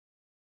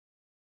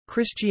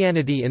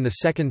Christianity in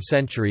the 2nd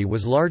century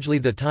was largely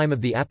the time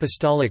of the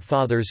Apostolic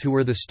Fathers, who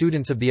were the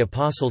students of the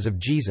Apostles of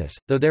Jesus,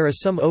 though there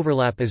is some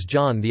overlap, as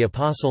John the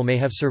Apostle may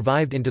have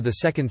survived into the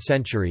 2nd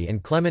century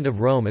and Clement of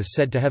Rome is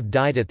said to have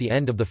died at the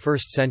end of the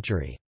 1st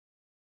century.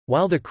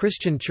 While the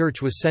Christian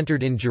Church was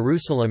centered in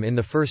Jerusalem in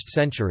the 1st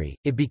century,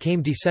 it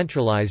became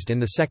decentralized in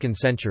the 2nd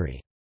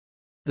century.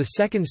 The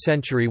 2nd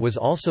century was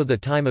also the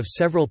time of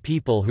several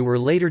people who were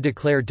later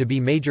declared to be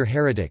major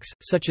heretics,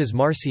 such as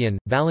Marcion,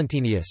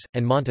 Valentinius,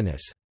 and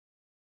Montanus.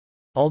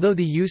 Although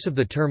the use of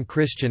the term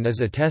Christian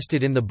is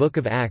attested in the Book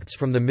of Acts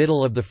from the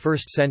middle of the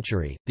 1st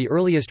century, the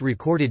earliest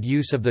recorded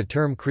use of the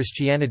term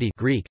Christianity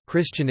Greek,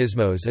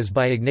 Christianismos is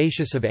by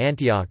Ignatius of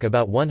Antioch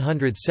about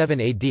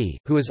 107 AD,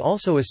 who is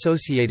also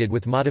associated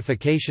with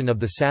modification of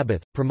the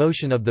Sabbath,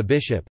 promotion of the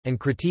bishop, and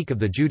critique of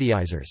the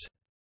Judaizers.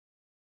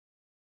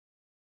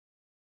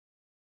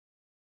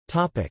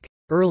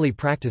 Early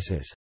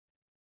practices.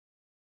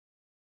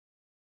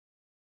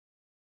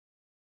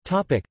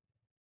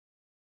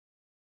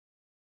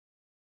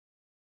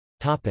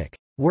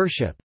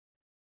 Worship.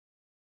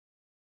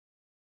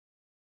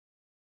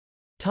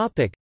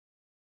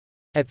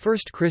 At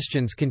first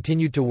Christians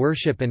continued to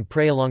worship and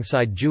pray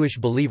alongside Jewish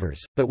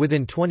believers, but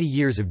within 20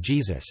 years of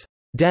Jesus'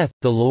 death,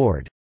 the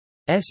Lord's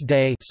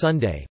Day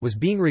Sunday was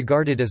being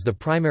regarded as the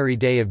primary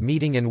day of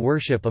meeting and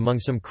worship among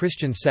some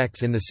Christian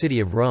sects in the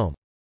city of Rome.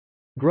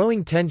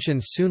 Growing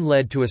tensions soon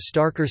led to a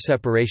starker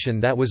separation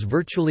that was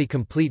virtually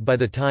complete by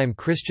the time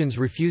Christians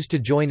refused to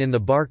join in the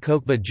Bar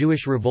Kokhba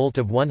Jewish revolt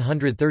of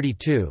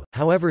 132,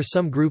 however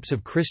some groups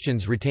of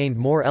Christians retained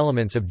more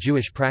elements of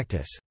Jewish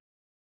practice.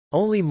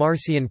 Only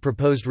Marcion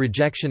proposed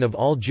rejection of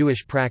all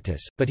Jewish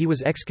practice, but he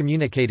was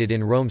excommunicated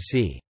in Rome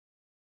c.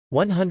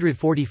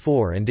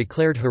 144 and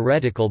declared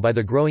heretical by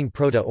the growing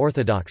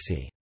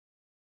Proto-Orthodoxy.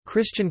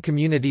 Christian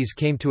communities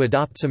came to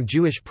adopt some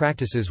Jewish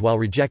practices while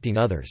rejecting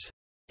others.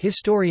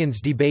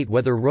 Historians debate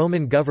whether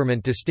Roman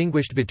government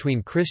distinguished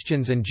between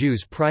Christians and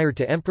Jews prior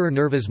to Emperor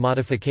Nerva's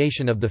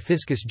modification of the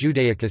Fiscus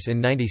Judaicus in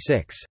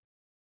 96.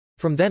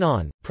 From then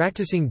on,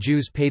 practicing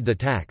Jews paid the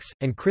tax,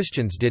 and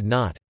Christians did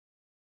not.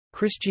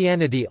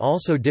 Christianity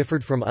also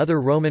differed from other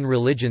Roman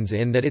religions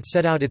in that it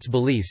set out its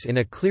beliefs in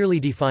a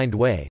clearly defined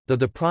way, though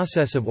the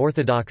process of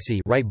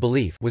orthodoxy, right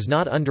belief, was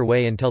not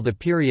underway until the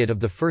period of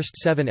the first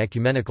 7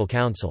 ecumenical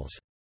councils.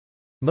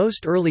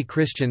 Most early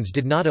Christians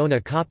did not own a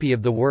copy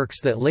of the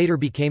works that later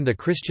became the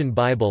Christian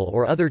Bible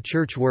or other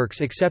church works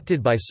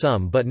accepted by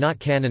some but not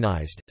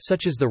canonized,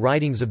 such as the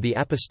writings of the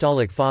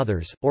Apostolic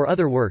Fathers, or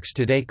other works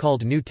today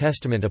called New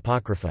Testament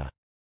Apocrypha.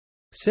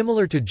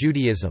 Similar to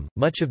Judaism,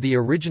 much of the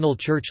original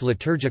church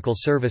liturgical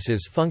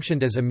services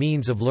functioned as a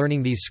means of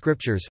learning these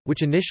scriptures,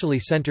 which initially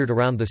centered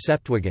around the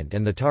Septuagint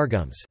and the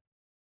Targums.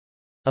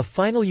 A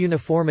final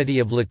uniformity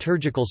of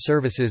liturgical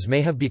services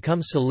may have become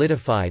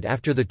solidified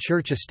after the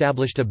Church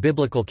established a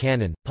biblical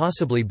canon,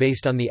 possibly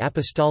based on the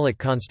apostolic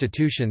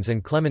constitutions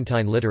and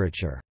Clementine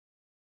literature.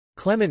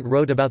 Clement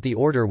wrote about the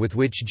order with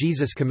which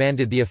Jesus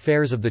commanded the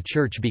affairs of the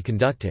Church be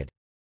conducted.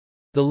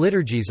 The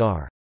liturgies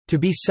are to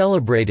be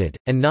celebrated,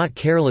 and not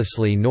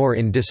carelessly nor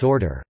in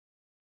disorder.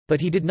 But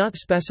he did not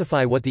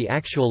specify what the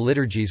actual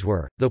liturgies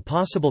were, though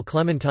possible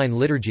Clementine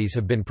liturgies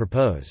have been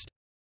proposed.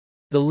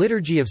 The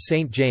Liturgy of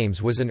St.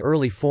 James was an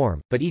early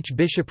form, but each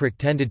bishopric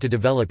tended to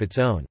develop its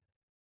own.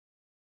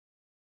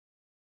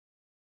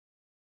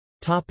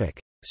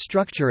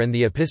 Structure and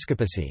the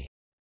episcopacy.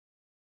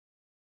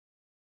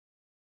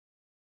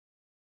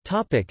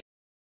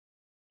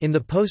 In the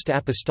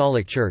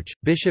post-apostolic Church,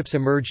 bishops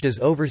emerged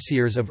as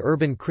overseers of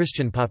urban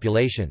Christian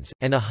populations,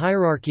 and a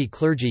hierarchy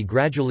clergy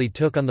gradually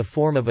took on the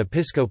form of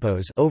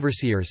episkopos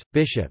overseers,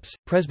 bishops,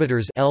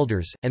 presbyters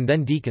elders, and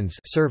then deacons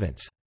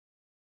servants.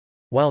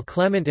 While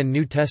Clement and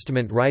New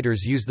Testament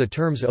writers use the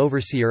terms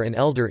overseer and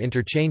elder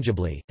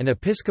interchangeably, an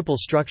episcopal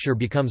structure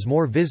becomes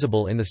more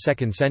visible in the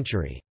 2nd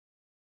century.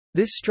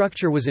 This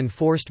structure was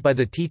enforced by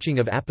the teaching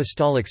of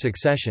apostolic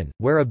succession,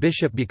 where a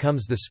bishop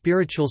becomes the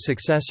spiritual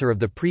successor of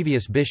the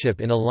previous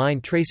bishop in a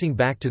line tracing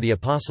back to the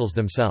apostles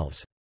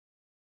themselves.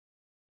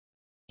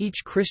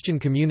 Each Christian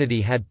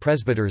community had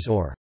presbyters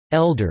or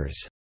elders,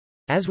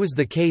 as was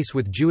the case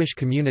with Jewish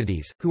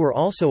communities, who were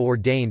also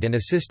ordained and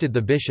assisted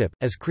the bishop.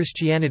 As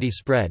Christianity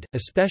spread,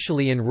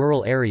 especially in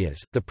rural areas,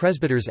 the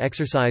presbyters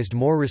exercised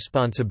more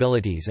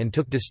responsibilities and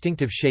took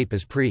distinctive shape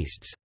as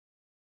priests.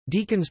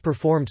 Deacons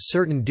performed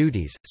certain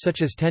duties,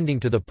 such as tending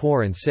to the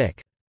poor and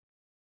sick.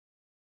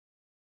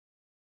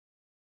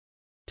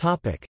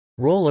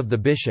 Role of the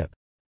bishop.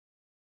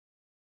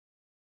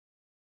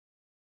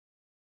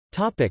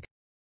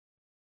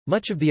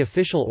 Much of the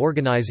official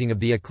organizing of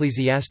the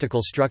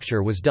ecclesiastical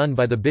structure was done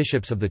by the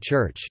bishops of the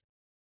Church.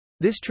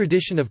 This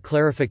tradition of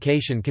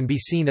clarification can be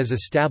seen as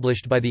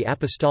established by the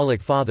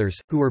Apostolic Fathers,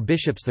 who were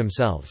bishops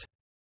themselves.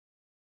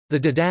 The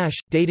Didache,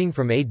 dating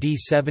from AD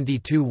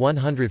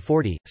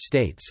 70–140,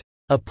 states,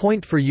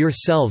 "Appoint for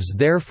yourselves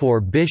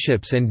therefore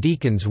bishops and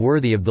deacons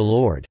worthy of the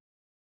Lord."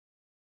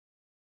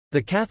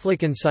 The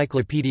Catholic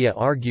Encyclopedia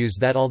argues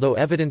that although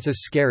evidence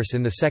is scarce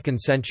in the 2nd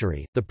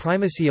century, the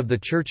primacy of the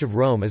Church of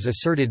Rome is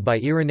asserted by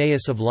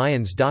Irenaeus of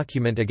Lyons'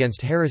 document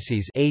against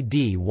heresies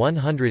AD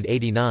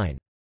 189.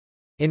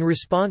 In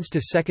response to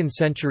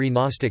 2nd-century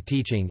Gnostic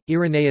teaching,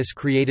 Irenaeus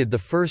created the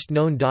first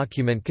known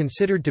document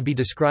considered to be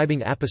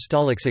describing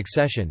apostolic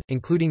succession,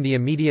 including the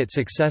immediate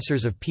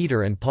successors of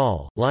Peter and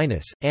Paul,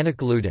 Linus,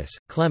 Anacalutus,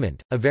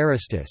 Clement,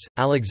 Evaristus,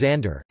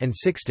 Alexander, and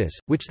Sixtus,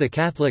 which the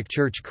Catholic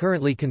Church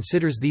currently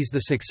considers these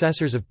the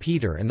successors of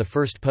Peter and the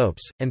first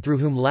popes, and through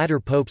whom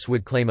latter popes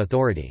would claim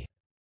authority.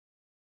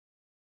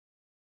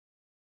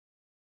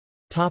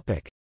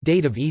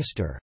 Date of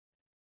Easter.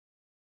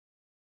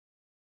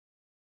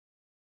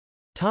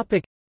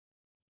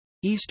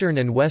 Eastern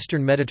and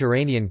Western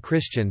Mediterranean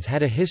Christians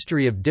had a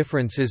history of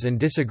differences and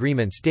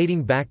disagreements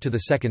dating back to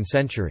the 2nd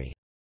century.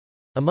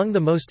 Among the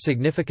most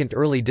significant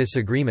early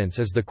disagreements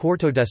is the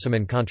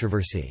Quartodeciman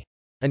controversy.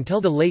 Until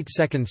the late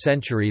 2nd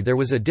century there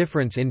was a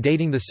difference in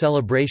dating the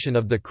celebration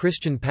of the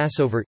Christian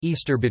Passover,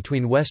 Easter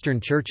between Western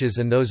churches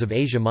and those of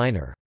Asia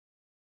Minor.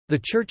 The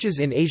churches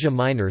in Asia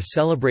Minor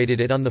celebrated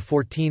it on the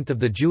 14th of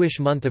the Jewish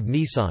month of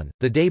Nisan,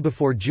 the day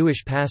before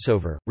Jewish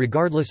Passover,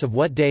 regardless of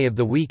what day of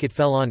the week it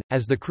fell on,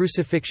 as the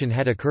crucifixion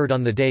had occurred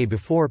on the day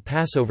before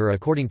Passover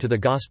according to the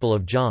Gospel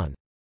of John.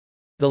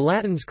 The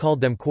Latins called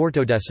them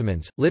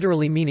Quartodecimans,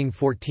 literally meaning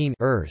 14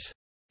 ers.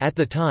 At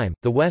the time,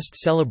 the West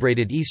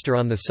celebrated Easter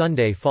on the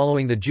Sunday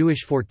following the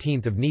Jewish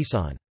 14th of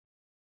Nisan.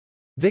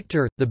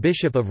 Victor, the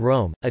Bishop of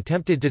Rome,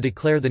 attempted to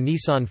declare the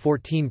Nisan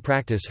 14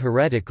 practice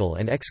heretical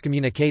and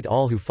excommunicate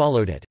all who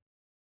followed it.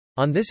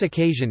 On this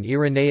occasion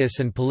Irenaeus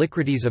and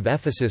Polycrates of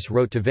Ephesus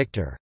wrote to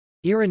Victor.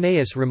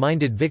 Irenaeus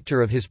reminded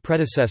Victor of his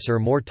predecessor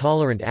more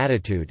tolerant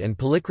attitude and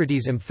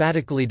Polycrates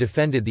emphatically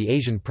defended the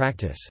Asian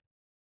practice.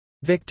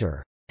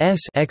 Victor's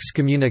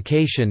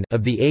excommunication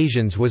of the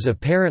Asians was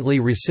apparently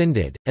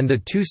rescinded, and the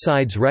two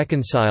sides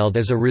reconciled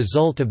as a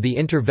result of the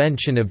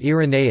intervention of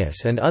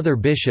Irenaeus and other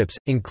bishops,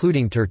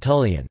 including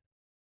Tertullian.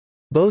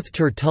 Both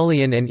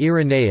Tertullian and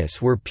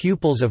Irenaeus were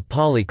pupils of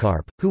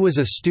Polycarp, who was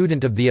a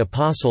student of the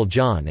Apostle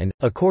John and,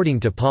 according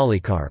to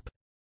Polycarp's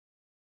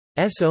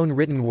own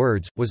written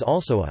words, was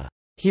also a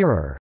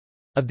hearer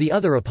of the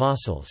other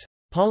apostles.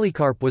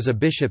 Polycarp was a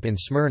bishop in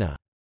Smyrna.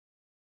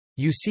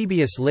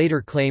 Eusebius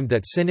later claimed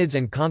that synods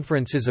and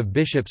conferences of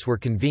bishops were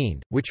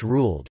convened, which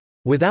ruled,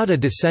 without a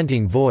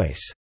dissenting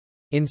voice,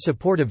 in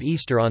support of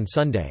Easter on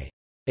Sunday.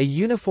 A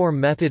uniform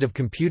method of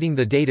computing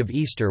the date of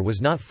Easter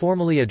was not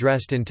formally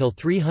addressed until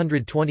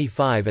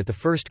 325 at the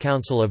First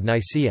Council of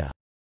Nicaea.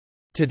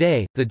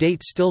 Today, the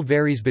date still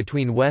varies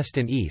between West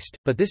and East,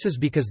 but this is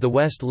because the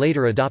West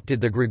later adopted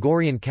the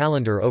Gregorian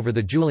calendar over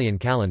the Julian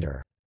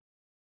calendar.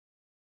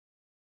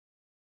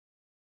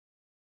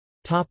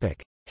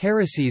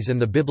 Heresies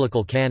and the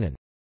Biblical canon.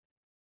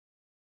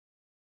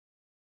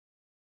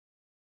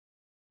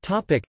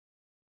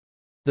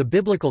 The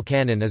Biblical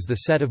canon is the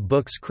set of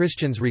books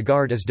Christians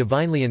regard as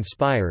divinely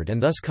inspired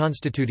and thus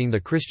constituting the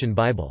Christian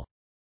Bible.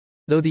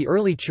 Though the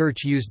early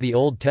Church used the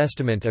Old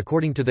Testament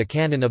according to the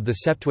canon of the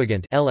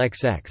Septuagint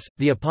LXX,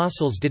 the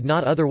Apostles did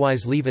not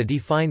otherwise leave a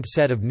defined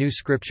set of new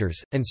scriptures,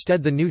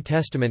 instead the New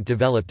Testament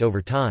developed over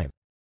time.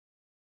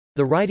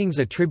 The writings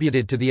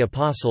attributed to the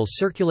Apostles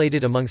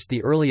circulated amongst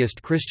the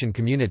earliest Christian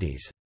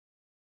communities.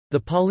 The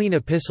Pauline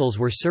epistles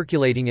were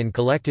circulating in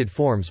collected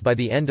forms by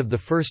the end of the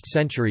 1st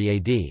century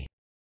AD.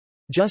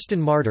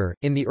 Justin Martyr,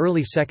 in the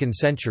early 2nd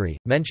century,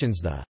 mentions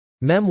the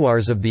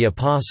 «memoirs of the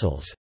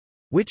Apostles»,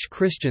 which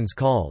Christians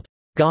called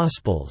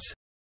 «Gospels»,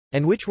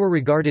 and which were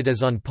regarded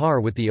as on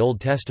par with the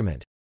Old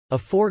Testament. A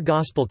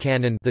four-gospel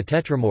canon, the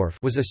Tetramorph,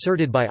 was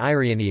asserted by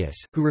Irenaeus,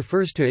 who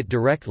refers to it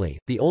directly.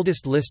 The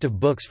oldest list of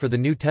books for the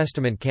New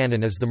Testament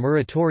canon is the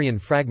Muratorian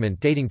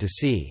fragment dating to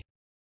c.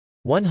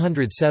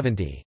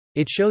 170.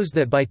 It shows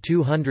that by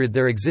 200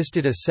 there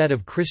existed a set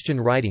of Christian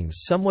writings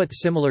somewhat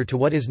similar to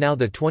what is now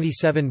the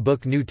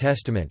 27-book New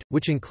Testament,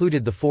 which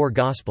included the four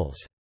Gospels.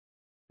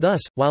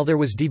 Thus, while there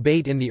was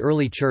debate in the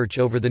early Church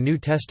over the New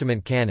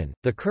Testament canon,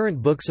 the current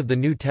books of the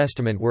New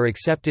Testament were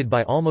accepted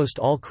by almost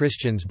all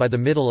Christians by the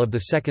middle of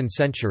the 2nd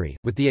century,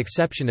 with the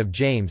exception of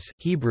James,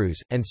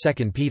 Hebrews, and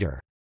 2 Peter.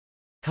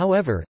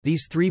 However,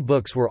 these three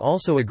books were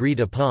also agreed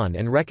upon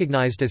and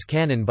recognized as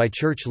canon by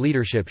Church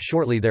leadership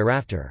shortly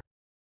thereafter.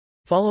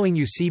 Following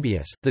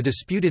Eusebius, the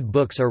disputed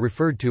books are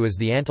referred to as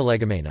the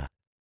Antilegomena.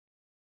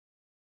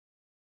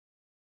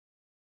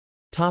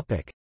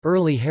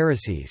 Early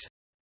heresies.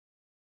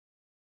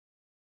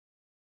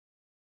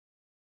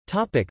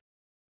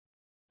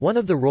 One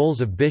of the roles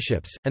of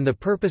bishops, and the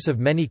purpose of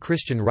many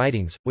Christian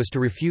writings, was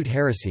to refute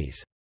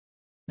heresies.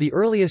 The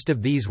earliest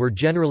of these were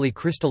generally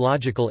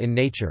Christological in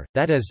nature,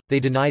 that is, they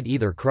denied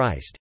either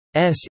Christ's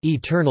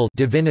eternal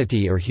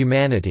divinity or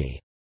humanity.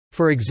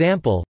 For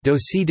example,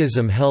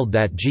 Docetism held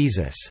that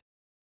Jesus'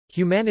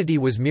 humanity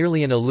was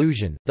merely an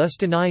illusion, thus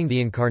denying the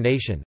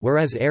Incarnation,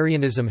 whereas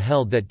Arianism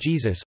held that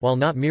Jesus, while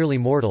not merely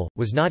mortal,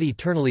 was not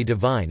eternally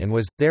divine and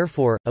was,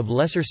 therefore, of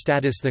lesser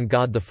status than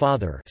God the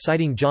Father,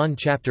 citing John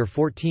chapter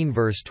 14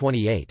 verse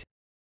 28.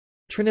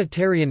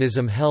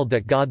 Trinitarianism held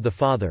that God the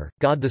Father,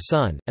 God the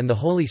Son, and the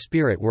Holy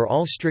Spirit were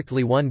all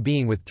strictly one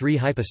being with three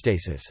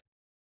hypostases.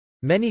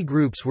 Many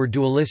groups were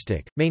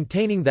dualistic,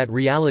 maintaining that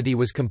reality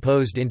was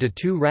composed into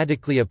two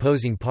radically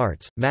opposing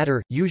parts,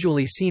 matter,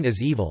 usually seen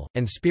as evil,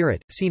 and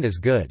spirit, seen as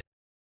good.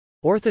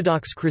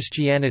 Orthodox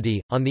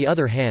Christianity, on the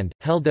other hand,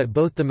 held that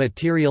both the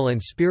material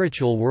and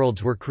spiritual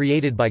worlds were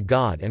created by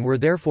God and were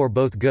therefore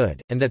both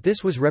good, and that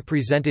this was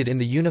represented in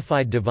the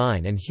unified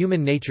divine and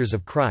human natures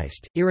of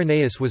Christ.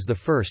 Irenaeus was the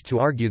first to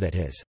argue that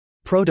his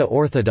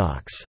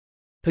proto-orthodox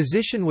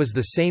position was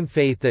the same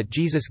faith that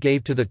Jesus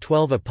gave to the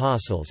 12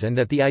 apostles and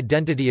that the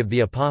identity of the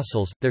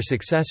apostles, their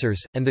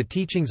successors, and the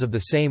teachings of the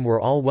same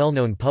were all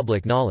well-known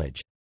public knowledge.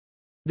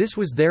 This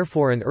was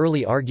therefore an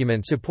early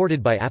argument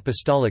supported by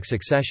apostolic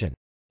succession.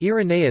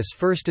 Irenaeus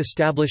first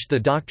established the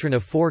doctrine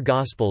of four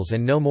Gospels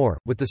and no more,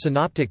 with the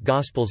Synoptic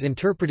Gospels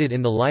interpreted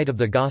in the light of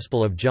the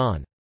Gospel of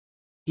John.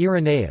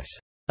 Irenaeus'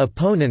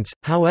 opponents,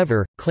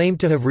 however,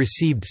 claimed to have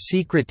received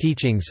secret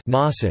teachings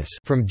gnosis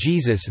from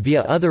Jesus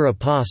via other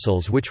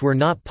apostles which were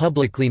not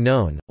publicly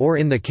known, or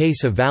in the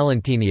case of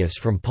Valentinus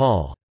from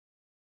Paul.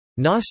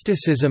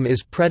 Gnosticism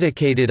is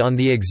predicated on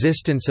the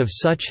existence of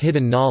such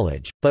hidden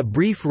knowledge, but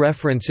brief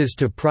references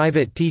to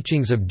private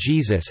teachings of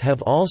Jesus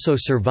have also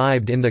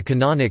survived in the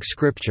canonic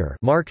scripture,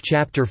 Mark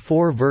chapter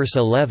 4 verse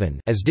 11,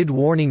 as did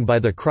warning by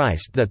the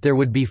Christ that there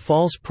would be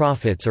false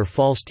prophets or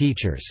false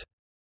teachers.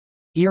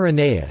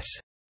 Irenaeus'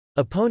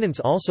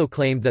 opponents also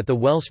claimed that the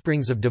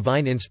wellsprings of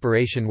divine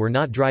inspiration were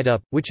not dried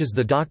up, which is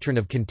the doctrine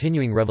of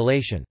continuing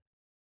revelation.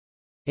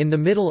 In the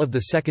middle of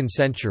the 2nd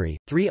century,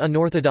 three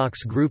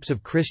unorthodox groups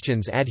of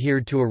Christians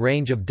adhered to a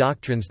range of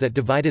doctrines that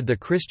divided the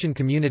Christian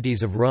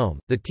communities of Rome: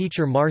 the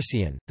teacher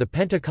Marcion, the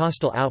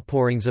Pentecostal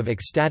outpourings of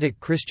ecstatic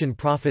Christian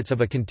prophets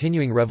of a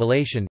continuing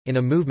revelation, in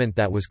a movement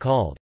that was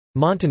called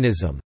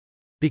Montanism,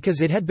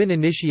 because it had been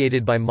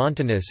initiated by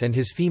Montanus and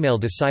his female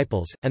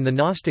disciples, and the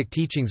Gnostic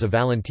teachings of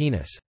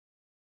Valentinus.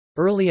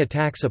 Early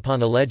attacks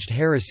upon alleged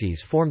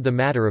heresies formed the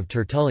matter of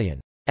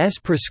Tertullian's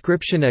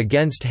prescription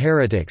against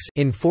heretics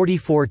in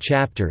 44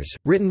 chapters,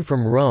 written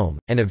from Rome,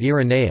 and of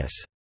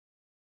Irenaeus'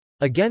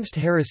 Against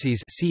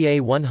Heresies ca.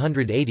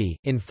 180,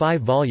 in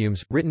 5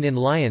 volumes, written in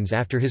Lyons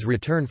after his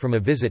return from a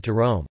visit to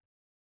Rome.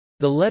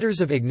 The letters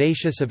of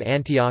Ignatius of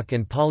Antioch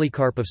and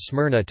Polycarp of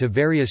Smyrna to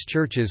various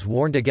churches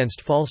warned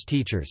against false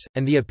teachers,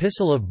 and the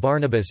Epistle of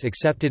Barnabas,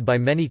 accepted by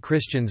many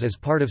Christians as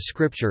part of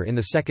Scripture in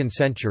the 2nd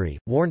century,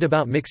 warned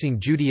about mixing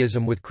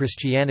Judaism with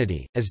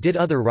Christianity, as did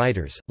other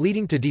writers,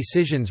 leading to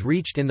decisions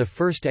reached in the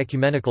First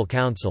Ecumenical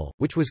Council,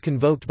 which was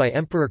convoked by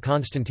Emperor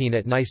Constantine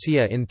at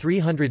Nicaea in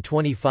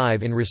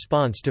 325 in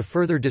response to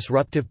further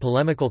disruptive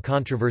polemical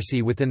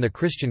controversy within the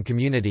Christian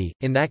community,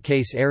 in that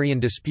case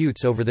Arian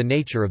disputes over the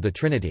nature of the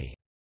Trinity.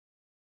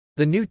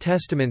 The New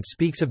Testament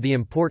speaks of the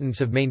importance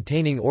of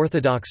maintaining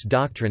orthodox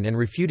doctrine and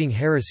refuting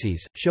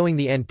heresies, showing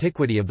the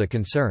antiquity of the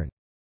concern.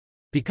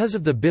 Because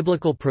of the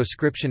biblical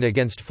proscription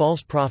against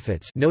false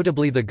prophets,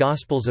 notably the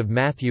Gospels of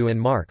Matthew and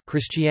Mark,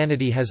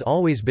 Christianity has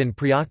always been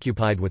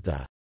preoccupied with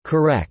the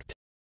correct,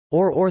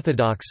 or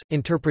orthodox,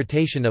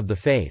 interpretation of the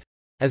faith.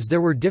 As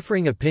there were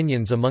differing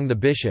opinions among the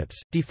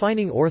bishops,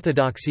 defining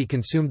orthodoxy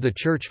consumed the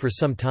Church for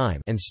some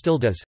time and still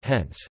does,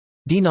 hence,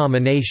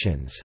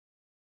 denominations.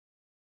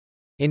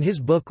 In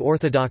his book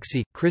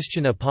Orthodoxy,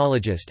 Christian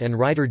apologist and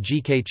writer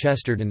G. K.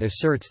 Chesterton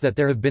asserts that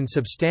there have been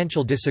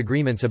substantial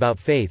disagreements about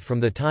faith from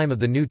the time of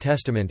the New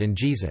Testament and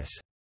Jesus.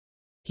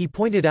 He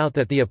pointed out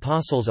that the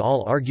apostles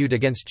all argued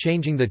against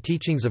changing the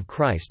teachings of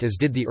Christ, as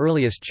did the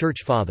earliest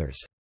church fathers.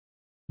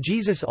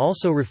 Jesus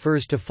also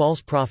refers to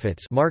false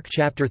prophets, Mark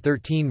chapter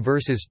 13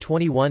 verses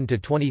 21 to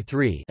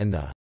 23, and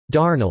the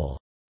darnel,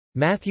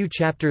 Matthew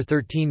chapter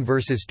 13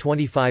 verses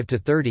 25 to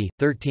 30,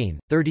 13,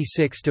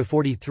 36 to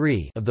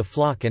 43 of the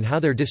flock, and how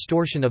their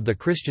distortion of the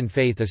Christian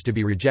faith is to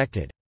be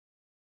rejected.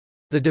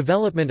 The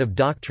development of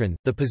doctrine,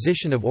 the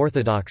position of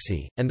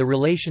orthodoxy, and the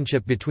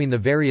relationship between the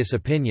various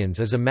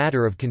opinions is a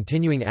matter of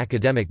continuing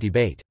academic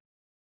debate.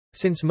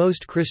 Since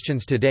most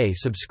Christians today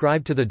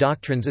subscribe to the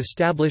doctrines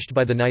established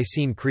by the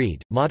Nicene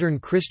Creed, modern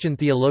Christian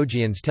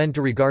theologians tend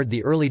to regard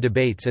the early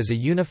debates as a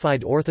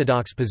unified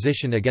orthodox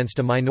position against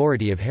a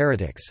minority of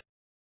heretics.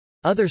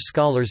 Other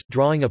scholars,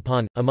 drawing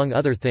upon, among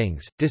other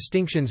things,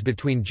 distinctions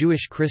between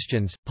Jewish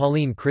Christians,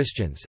 Pauline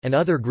Christians, and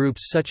other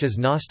groups such as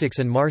Gnostics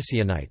and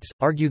Marcionites,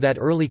 argue that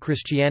early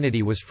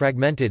Christianity was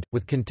fragmented,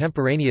 with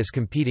contemporaneous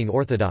competing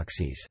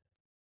orthodoxies.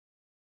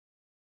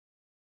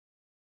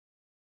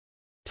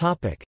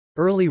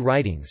 Early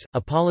writings,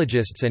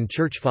 apologists and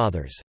church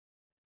fathers.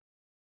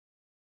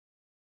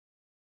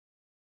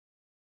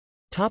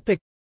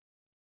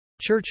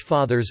 Church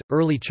Fathers,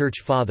 early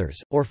Church Fathers,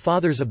 or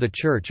Fathers of the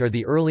Church are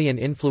the early and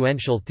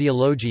influential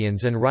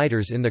theologians and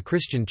writers in the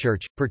Christian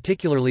Church,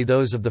 particularly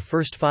those of the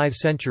first 5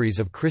 centuries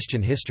of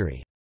Christian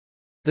history.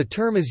 The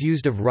term is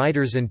used of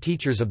writers and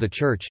teachers of the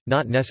Church,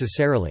 not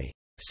necessarily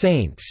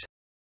saints.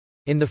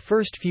 In the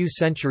first few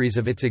centuries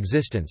of its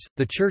existence,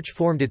 the Church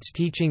formed its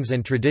teachings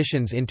and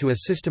traditions into a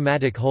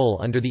systematic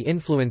whole under the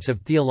influence of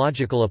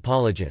theological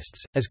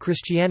apologists. As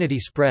Christianity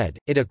spread,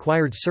 it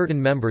acquired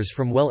certain members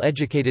from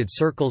well-educated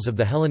circles of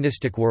the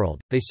Hellenistic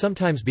world. They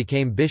sometimes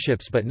became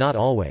bishops but not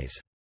always.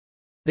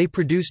 They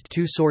produced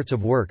two sorts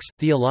of works,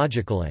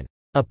 theological and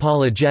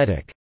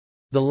apologetic,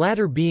 the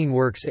latter being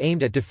works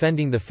aimed at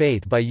defending the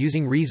faith by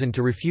using reason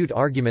to refute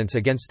arguments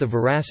against the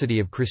veracity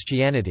of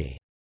Christianity.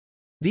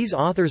 These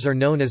authors are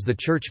known as the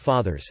Church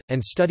Fathers,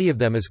 and study of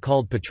them is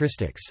called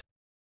patristics.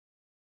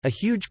 A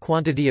huge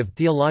quantity of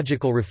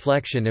theological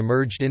reflection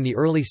emerged in the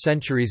early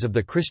centuries of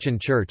the Christian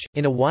Church,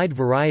 in a wide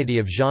variety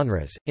of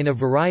genres, in a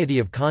variety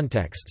of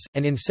contexts,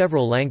 and in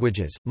several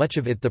languages, much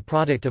of it the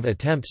product of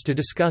attempts to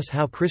discuss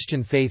how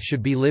Christian faith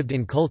should be lived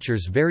in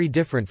cultures very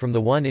different from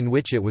the one in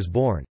which it was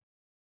born.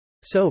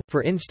 So,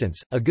 for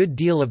instance, a good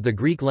deal of the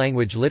Greek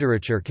language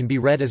literature can be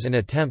read as an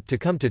attempt to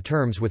come to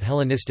terms with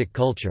Hellenistic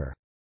culture.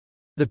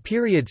 The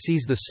period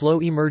sees the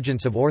slow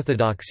emergence of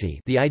orthodoxy,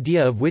 the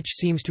idea of which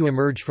seems to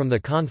emerge from the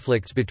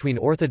conflicts between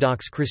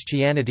Orthodox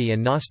Christianity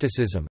and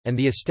Gnosticism, and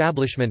the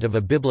establishment of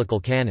a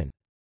biblical canon.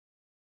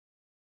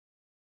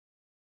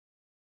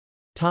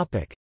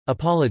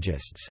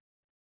 Apologists.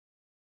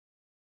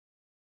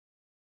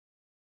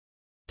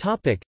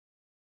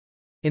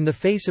 In the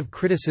face of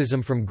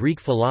criticism from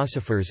Greek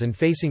philosophers and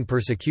facing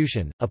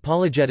persecution,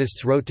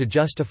 apologetists wrote to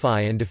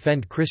justify and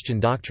defend Christian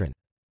doctrine.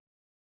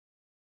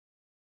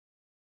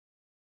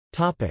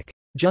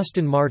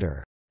 Justin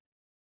Martyr.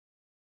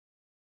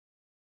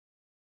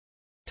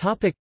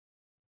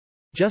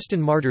 Justin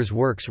Martyr's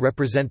works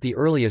represent the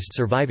earliest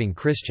surviving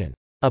Christian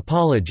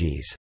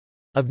apologies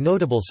of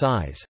notable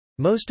size.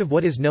 Most of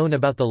what is known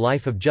about the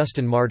life of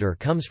Justin Martyr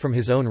comes from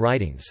his own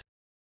writings.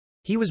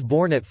 He was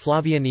born at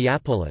Flavia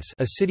Neapolis,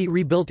 a city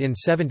rebuilt in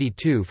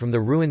 72 from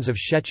the ruins of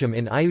Shechem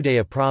in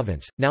Iudea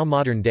province, now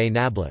modern-day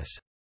Nablus.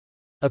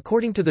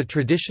 According to the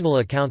traditional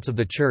accounts of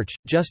the Church,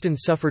 Justin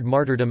suffered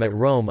martyrdom at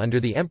Rome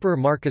under the Emperor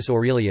Marcus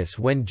Aurelius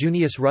when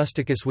Junius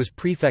Rusticus was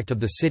prefect of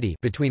the city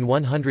between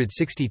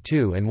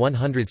 162 and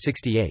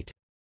 168.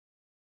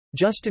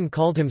 Justin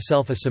called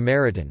himself a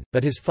Samaritan,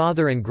 but his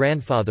father and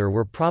grandfather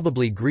were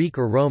probably Greek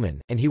or Roman,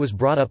 and he was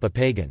brought up a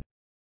pagan.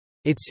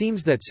 It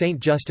seems that Saint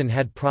Justin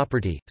had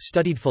property,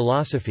 studied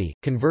philosophy,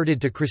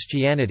 converted to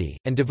Christianity,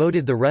 and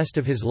devoted the rest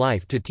of his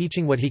life to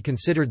teaching what he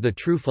considered the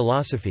true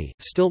philosophy,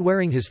 still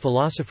wearing his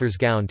philosopher's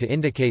gown to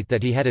indicate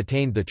that he had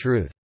attained the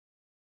truth.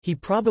 He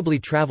probably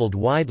traveled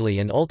widely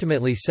and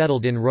ultimately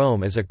settled in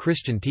Rome as a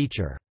Christian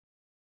teacher.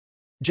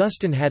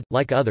 Justin had,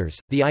 like others,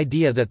 the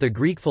idea that the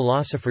Greek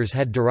philosophers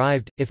had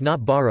derived, if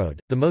not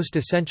borrowed, the most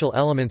essential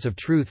elements of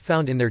truth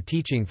found in their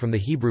teaching from the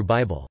Hebrew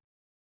Bible.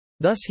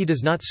 Thus he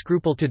does not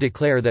scruple to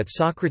declare that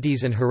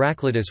Socrates and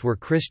Heraclitus were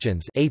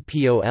Christians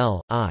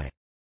Apol. I.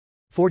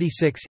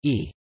 46,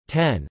 e.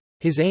 10.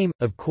 His aim,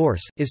 of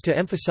course, is to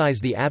emphasize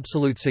the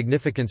absolute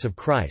significance of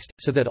Christ,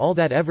 so that all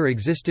that ever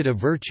existed of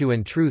virtue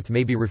and truth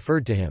may be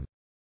referred to him.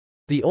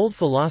 The old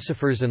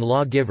philosophers and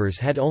law-givers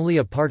had only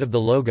a part of the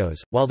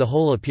Logos, while the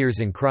whole appears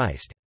in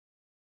Christ.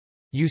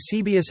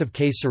 Eusebius of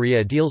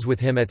Caesarea deals with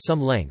him at some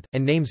length,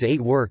 and names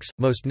 8 works,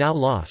 most now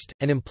lost,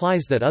 and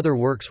implies that other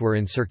works were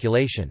in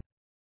circulation.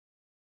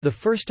 The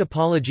first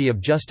apology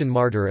of Justin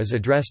Martyr is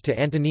addressed to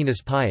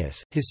Antoninus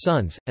Pius, his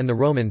sons, and the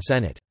Roman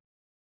Senate.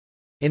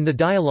 In the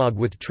dialogue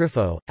with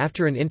Trypho,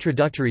 after an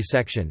introductory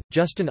section,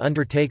 Justin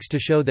undertakes to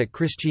show that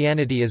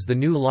Christianity is the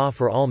new law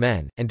for all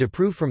men, and to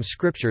prove from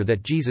Scripture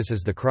that Jesus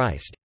is the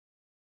Christ.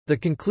 The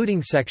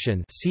concluding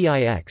section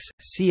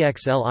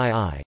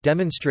CXLII,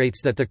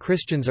 demonstrates that the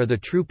Christians are the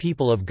true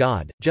people of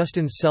God.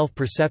 Justin's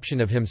self-perception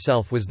of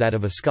himself was that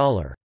of a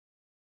scholar.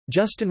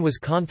 Justin was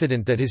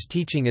confident that his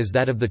teaching is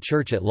that of the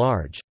Church at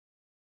large.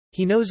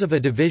 He knows of a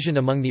division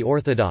among the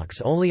Orthodox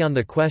only on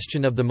the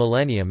question of the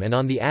millennium and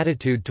on the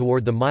attitude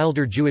toward the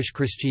milder Jewish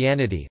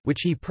Christianity,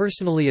 which he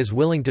personally is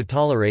willing to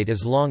tolerate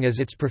as long as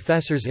its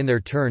professors in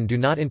their turn do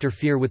not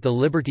interfere with the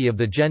liberty of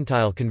the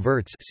Gentile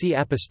converts. See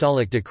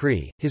Apostolic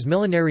Decree. His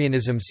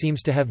millenarianism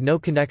seems to have no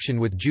connection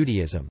with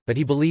Judaism, but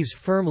he believes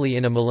firmly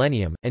in a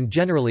millennium, and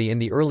generally in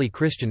the early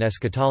Christian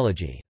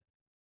eschatology.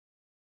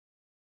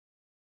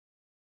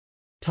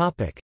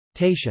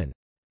 Tatian.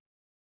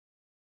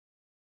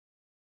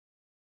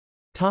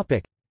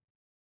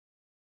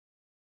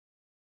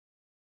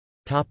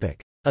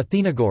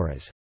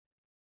 Athenagoras.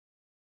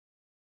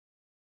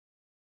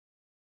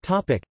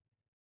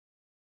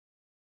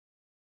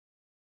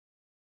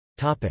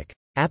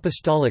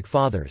 Apostolic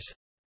Fathers.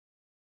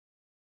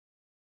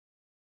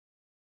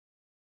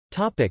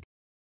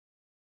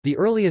 The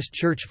earliest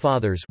Church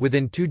Fathers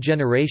within 2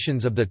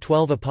 generations of the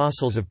 12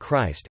 Apostles of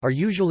Christ are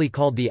usually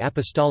called the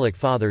Apostolic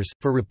Fathers,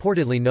 for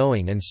reportedly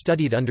knowing and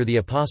studied under the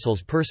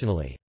Apostles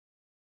personally.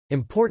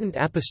 Important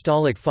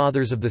Apostolic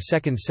Fathers of the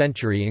 2nd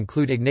century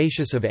include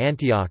Ignatius of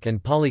Antioch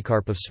and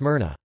Polycarp of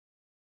Smyrna.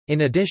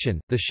 In addition,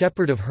 the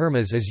Shepherd of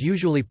Hermas is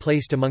usually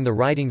placed among the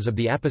writings of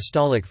the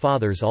Apostolic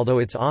Fathers, although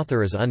its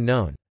author is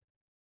unknown.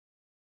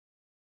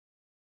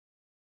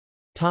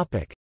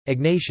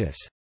 Ignatius.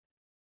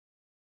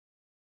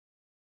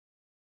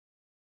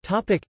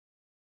 Topic: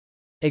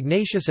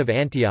 Ignatius of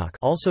Antioch,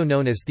 also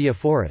known as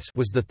Theophorus,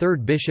 was the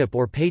third bishop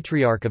or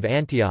patriarch of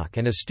Antioch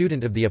and a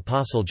student of the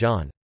Apostle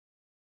John.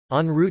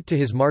 En route to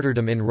his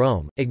martyrdom in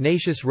Rome,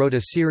 Ignatius wrote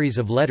a series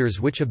of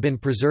letters which have been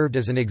preserved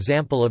as an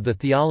example of the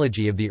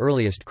theology of the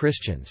earliest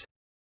Christians.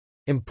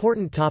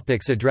 Important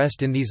topics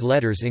addressed in these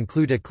letters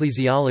include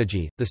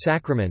ecclesiology, the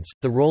sacraments,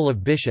 the role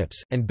of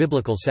bishops, and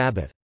biblical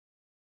Sabbath.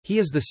 He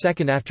is the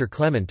second after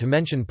Clement to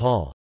mention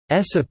Paul's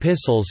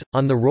epistles.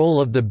 On the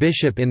role of the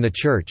bishop in the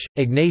Church,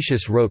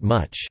 Ignatius wrote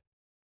much.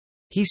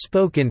 He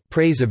spoke in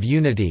praise of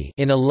unity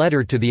in a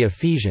letter to the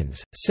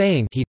Ephesians,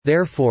 saying, He,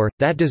 therefore,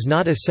 that does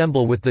not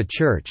assemble with the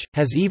Church,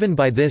 has even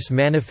by this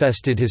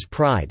manifested his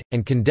pride,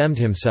 and condemned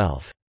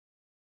himself.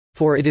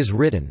 For it is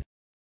written,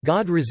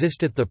 God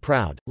resisteth the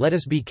proud. Let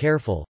us be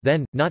careful,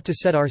 then, not to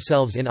set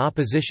ourselves in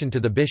opposition to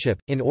the bishop,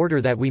 in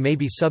order that we may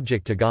be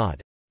subject to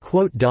God.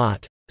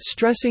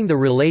 Stressing the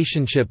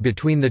relationship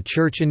between the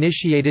Church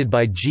initiated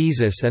by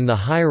Jesus and the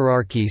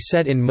hierarchy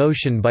set in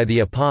motion by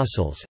the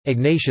Apostles,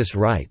 Ignatius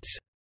writes,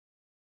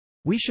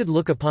 We should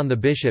look upon the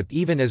bishop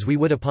even as we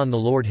would upon the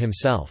Lord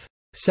himself.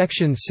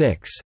 Section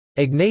 6.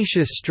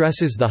 Ignatius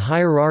stresses the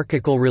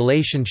hierarchical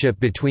relationship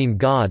between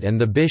God and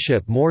the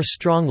bishop more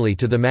strongly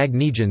to the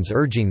Magnesians,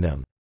 urging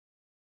them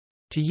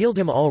to yield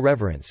him all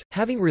reverence,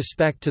 having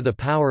respect to the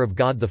power of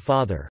God the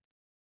Father,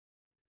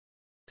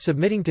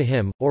 submitting to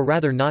him, or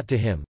rather not to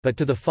him, but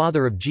to the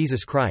Father of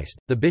Jesus Christ,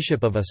 the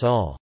Bishop of us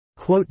all."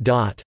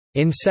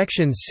 In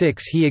section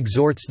 6 he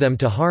exhorts them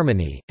to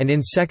harmony, and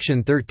in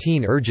section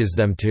 13 urges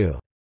them to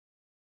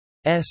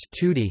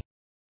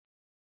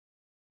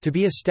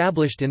be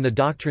established in the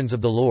doctrines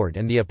of the Lord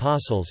and the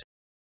Apostles,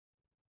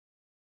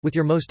 with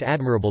your most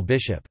admirable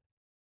bishop.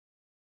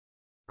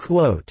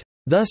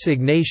 Thus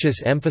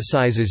Ignatius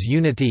emphasizes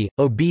unity,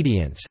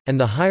 obedience, and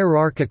the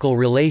hierarchical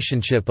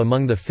relationship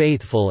among the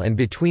faithful and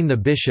between the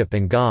bishop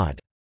and God.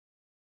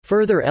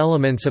 Further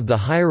elements of the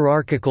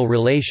hierarchical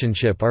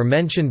relationship are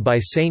mentioned by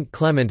Saint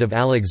Clement of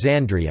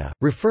Alexandria,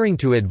 referring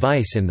to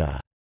advice in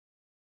the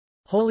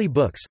holy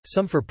books,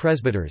 some for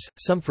presbyters,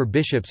 some for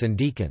bishops and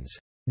deacons,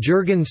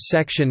 Jurgens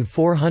section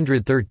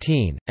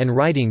 413, and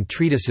writing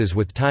treatises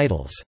with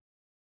titles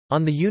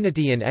on the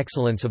unity and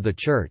excellence of the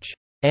Church,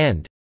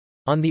 and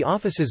on the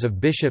offices of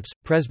bishops,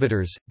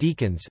 presbyters,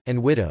 deacons,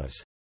 and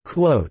widows.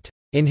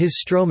 In his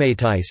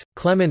Stromatis,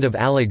 Clement of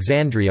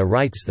Alexandria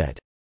writes that,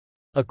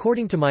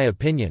 "According to my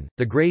opinion,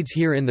 the grades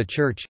here in the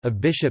Church,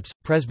 of bishops,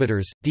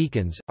 presbyters,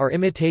 deacons, are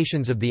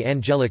imitations of the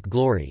angelic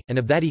glory, and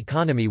of that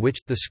economy which,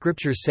 the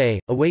Scriptures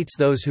say, awaits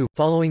those who,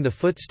 following the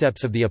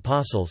footsteps of the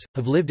Apostles,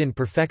 have lived in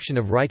perfection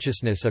of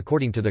righteousness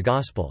according to the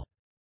Gospel."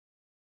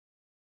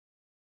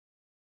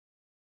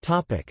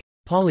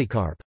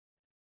 Polycarp.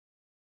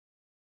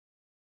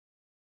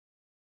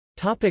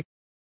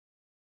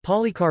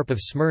 Polycarp of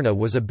Smyrna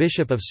was a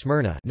bishop of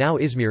Smyrna, now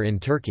Izmir in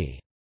Turkey.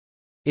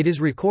 It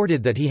is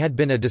recorded that he had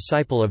been a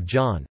disciple of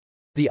John.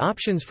 The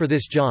options for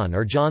this John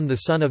are John the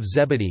son of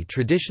Zebedee,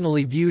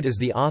 traditionally viewed as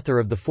the author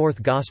of the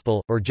Fourth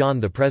Gospel, or John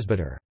the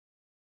Presbyter.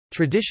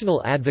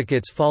 Traditional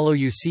advocates follow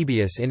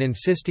Eusebius in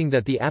insisting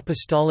that the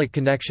apostolic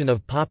connection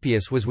of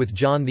Papias was with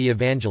John the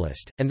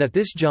Evangelist, and that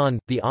this John,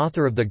 the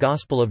author of the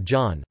Gospel of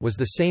John, was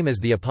the same as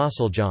the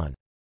Apostle John.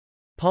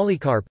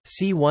 Polycarp,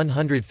 c.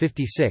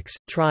 156,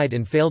 tried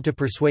and failed to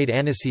persuade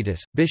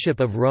Anicetus, bishop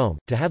of Rome,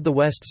 to have the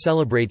West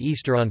celebrate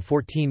Easter on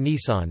 14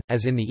 Nisan,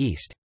 as in the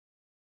East.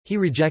 He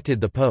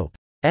rejected the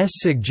Pope's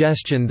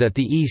suggestion that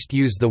the East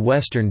use the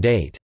Western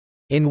date.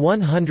 In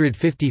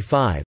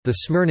 155, the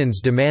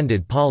Smyrnans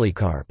demanded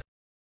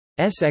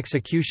Polycarp's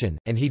execution,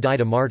 and he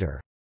died a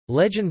martyr.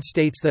 Legend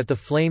states that the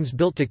flames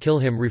built to kill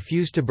him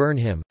refused to burn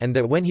him, and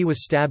that when he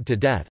was stabbed to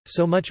death,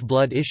 so much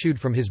blood issued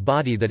from his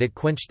body that it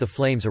quenched the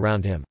flames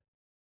around him.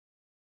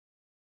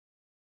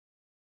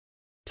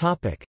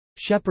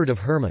 Shepherd of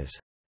Hermas.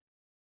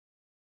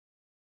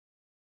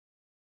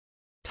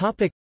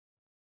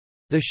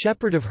 The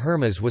Shepherd of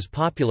Hermas was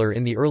popular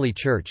in the early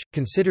Church,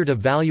 considered a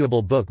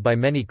valuable book by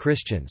many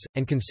Christians,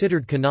 and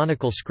considered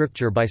canonical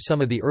scripture by some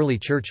of the early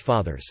Church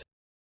Fathers.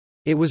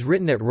 It was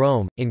written at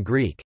Rome, in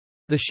Greek.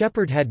 The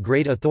Shepherd had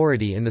great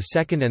authority in the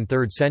 2nd and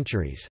 3rd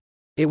centuries.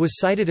 It was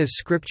cited as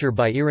scripture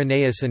by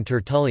Irenaeus and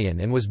Tertullian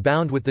and was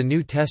bound with the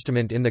New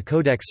Testament in the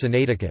Codex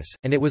Sinaiticus,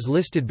 and it was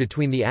listed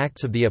between the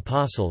Acts of the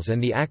Apostles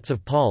and the Acts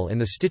of Paul in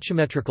the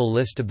stichometrical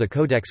list of the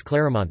Codex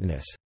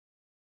Claromontanus.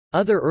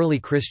 Other early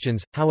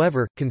Christians,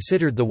 however,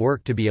 considered the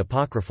work to be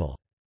apocryphal.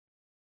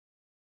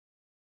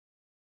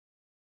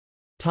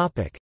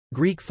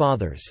 Greek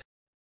Fathers.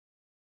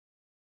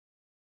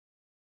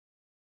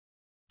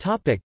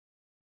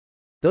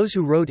 Those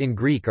who wrote in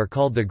Greek are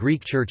called the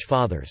Greek Church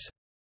Fathers.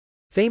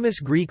 Famous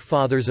Greek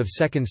Fathers of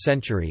 2nd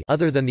century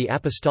other than the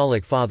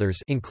Apostolic Fathers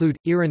include,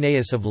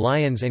 Irenaeus of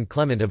Lyons and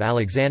Clement of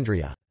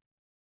Alexandria.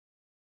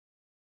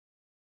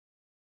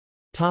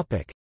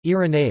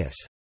 Irenaeus.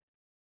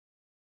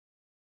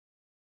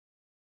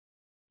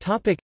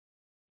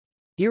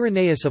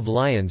 Irenaeus of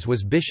Lyons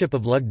was bishop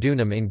of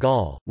Lugdunum in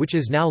Gaul, which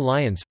is now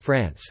Lyons,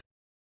 France.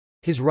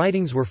 His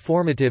writings were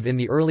formative in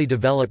the early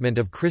development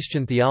of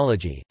Christian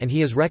theology, and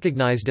he is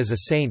recognized as a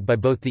saint by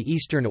both the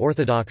Eastern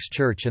Orthodox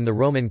Church and the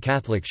Roman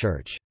Catholic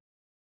Church.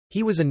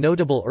 He was a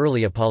notable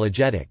early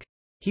apologetic.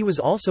 He was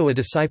also a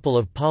disciple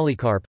of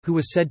Polycarp, who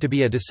was said to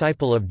be a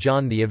disciple of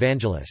John the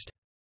Evangelist.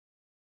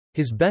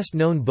 His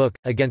best-known book,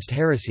 Against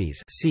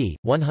Heresies, c.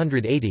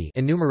 180,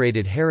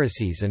 enumerated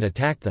heresies and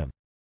attacked them.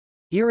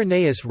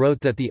 Irenaeus wrote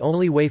that the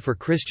only way for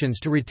Christians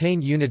to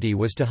retain unity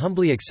was to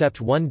humbly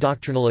accept one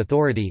doctrinal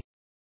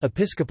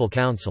authority—episcopal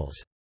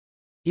councils.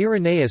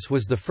 Irenaeus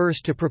was the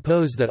first to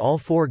propose that all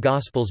four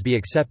Gospels be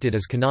accepted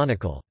as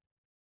canonical.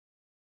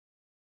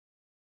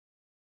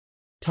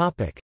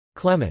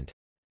 Clement.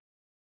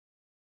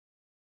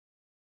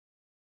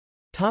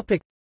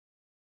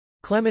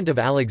 Clement of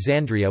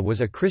Alexandria was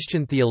a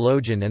Christian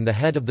theologian and the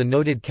head of the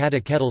noted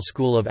catechetical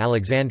school of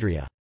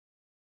Alexandria.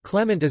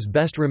 Clement is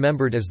best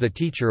remembered as the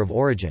teacher of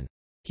Origen.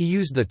 He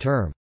used the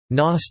term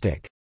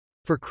Gnostic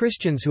for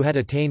Christians who had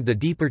attained the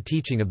deeper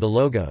teaching of the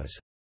Logos.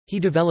 He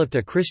developed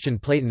a Christian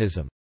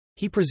Platonism.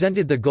 He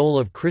presented the goal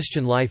of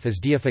Christian life as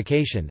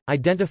deification,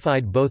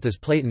 identified both as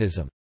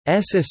Platonism's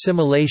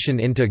assimilation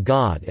into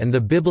God and the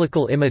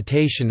biblical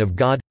imitation of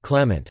God.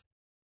 Clement's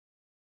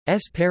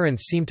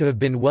parents seem to have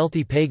been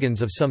wealthy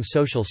pagans of some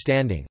social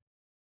standing.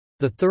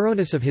 The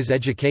thoroughness of his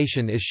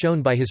education is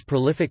shown by his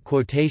prolific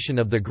quotation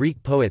of the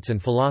Greek poets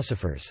and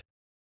philosophers.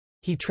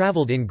 He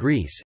traveled in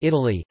Greece,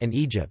 Italy, and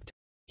Egypt.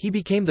 He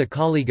became the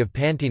colleague of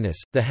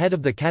Pantaenus, the head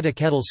of the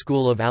catechetical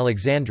school of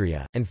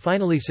Alexandria, and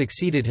finally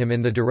succeeded him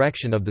in the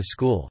direction of the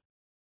school.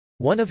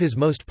 One of his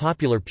most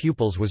popular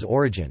pupils was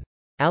Origen.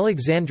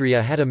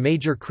 Alexandria had a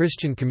major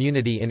Christian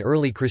community in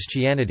early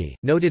Christianity,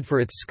 noted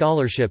for its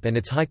scholarship and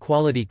its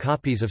high-quality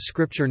copies of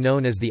Scripture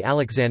known as the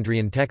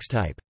Alexandrian text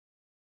type.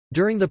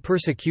 During the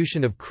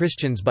persecution of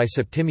Christians by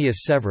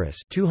Septimius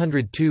Severus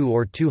 202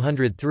 or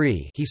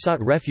 203, he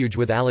sought refuge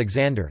with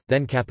Alexander,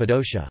 then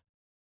Cappadocia.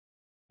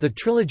 The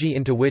trilogy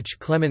into which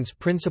Clement's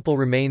principal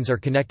remains are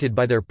connected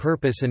by their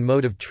purpose and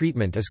mode of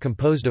treatment is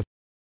composed of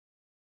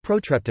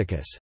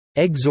Protrepticus,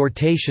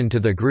 exhortation to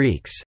the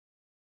Greeks;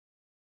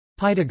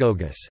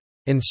 Paedagogus,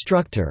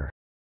 instructor;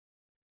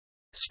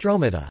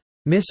 Stromata,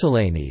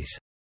 miscellanies.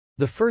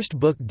 The first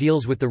book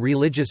deals with the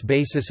religious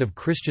basis of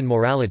Christian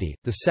morality,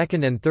 the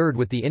second and third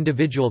with the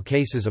individual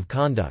cases of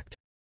conduct.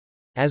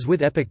 As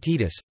with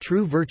Epictetus,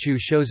 true virtue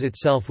shows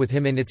itself with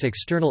him in its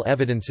external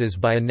evidences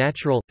by a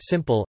natural,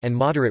 simple, and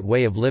moderate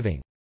way of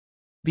living.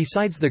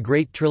 Besides the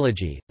Great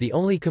Trilogy, the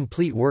only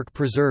complete work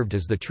preserved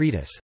is the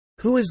treatise,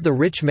 Who is the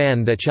Rich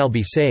Man That Shall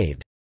Be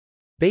Saved?,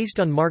 based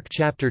on Mark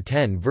chapter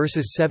 10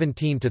 verses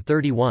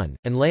 17–31,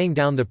 and laying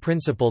down the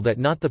principle that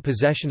not the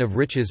possession of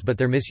riches but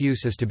their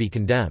misuse is to be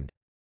condemned.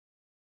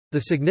 The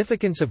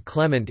significance of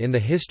Clement in the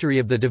history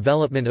of the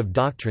development of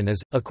doctrine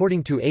is,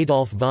 according to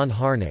Adolf von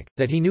Harnack,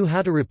 that he knew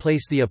how to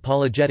replace the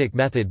apologetic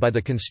method by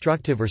the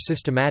constructive or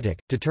systematic,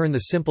 to turn the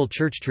simple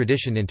church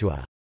tradition into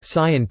a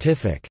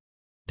scientific,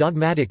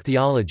 dogmatic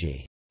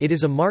theology. It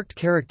is a marked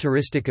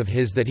characteristic of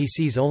his that he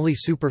sees only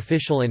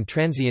superficial and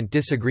transient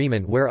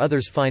disagreement where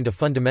others find a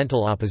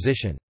fundamental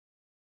opposition.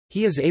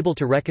 He is able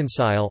to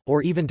reconcile,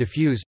 or even to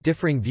fuse,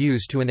 differing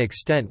views to an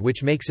extent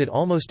which makes it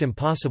almost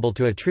impossible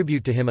to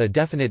attribute to him a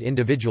definite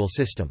individual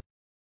system.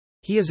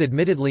 He is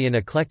admittedly an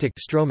eclectic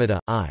Stromata,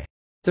 I.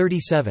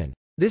 37.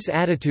 This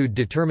attitude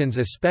determines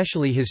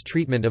especially his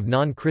treatment of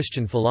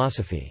non-Christian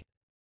philosophy.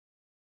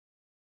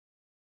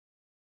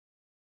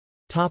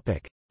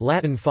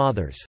 Latin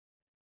Fathers.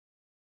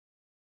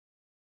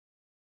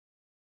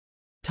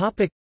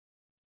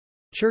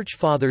 Church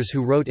Fathers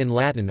who wrote in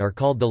Latin are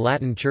called the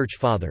Latin Church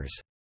Fathers.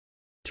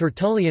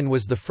 Tertullian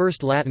was the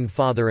first Latin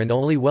father and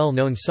only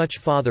well-known such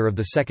father of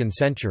the 2nd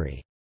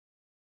century.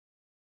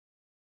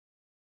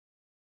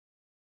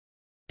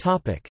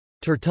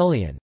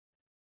 Tertullian.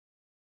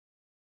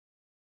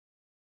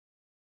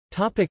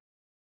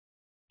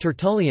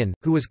 Tertullian,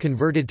 who was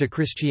converted to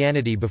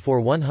Christianity before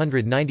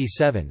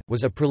 197,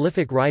 was a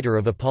prolific writer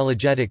of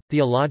apologetic,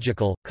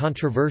 theological,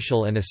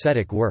 controversial and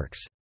ascetic works.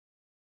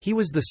 He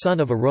was the son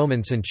of a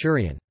Roman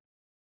centurion.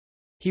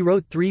 He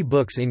wrote 3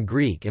 books in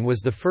Greek and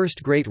was the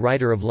first great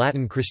writer of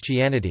Latin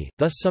Christianity,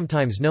 thus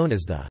sometimes known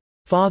as the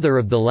 "Father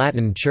of the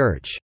Latin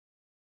Church".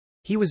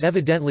 He was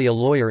evidently a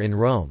lawyer in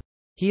Rome.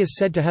 He is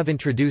said to have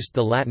introduced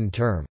the Latin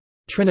term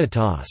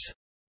Trinitas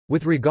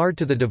with regard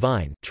to the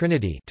divine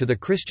Trinity to the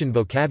Christian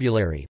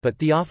vocabulary, but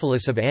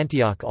Theophilus of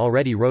Antioch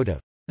already wrote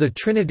of the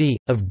Trinity,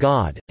 of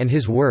God, and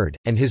His Word,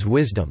 and His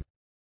wisdom,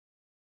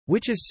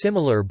 which is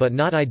similar but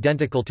not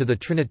identical to the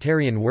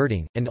Trinitarian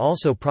wording, and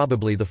also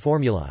probably the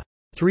formula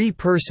 3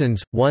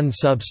 persons, 1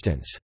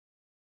 substance,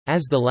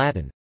 as the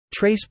Latin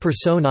tres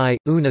personae,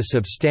 una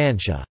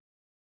substantia,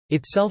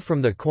 itself from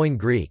the Koine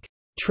Greek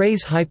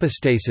tres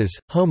hypostases,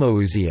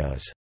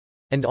 homoousios,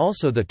 and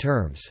also the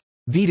terms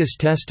Vetus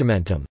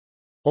Testamentum,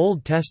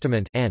 Old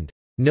Testament, and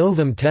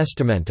Novum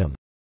Testamentum,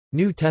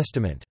 New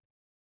Testament.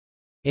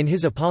 In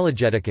his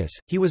Apologeticus,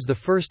 he was the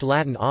first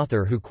Latin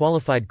author who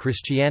qualified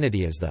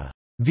Christianity as the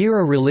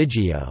vera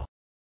religio,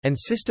 and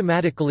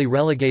systematically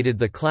relegated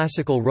the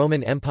classical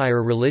Roman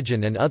Empire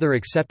religion and other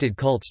accepted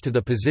cults to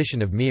the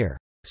position of mere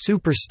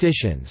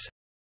superstitions.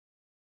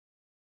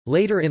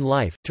 Later in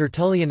life,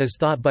 Tertullian is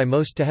thought by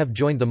most to have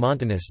joined the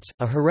Montanists,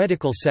 a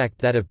heretical sect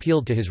that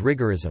appealed to his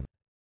rigorism.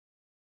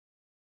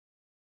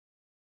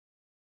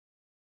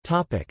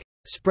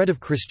 Spread of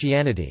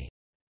Christianity.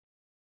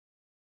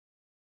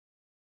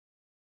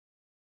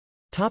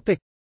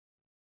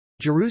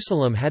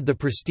 Jerusalem had the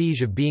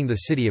prestige of being the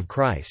city of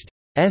Christ's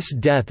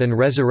death and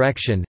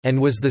resurrection, and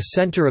was the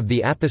center of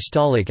the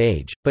Apostolic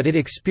Age, but it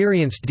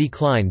experienced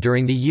decline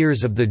during the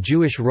years of the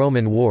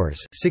Jewish-Roman Wars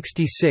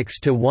 66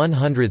 to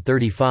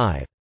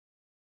 135.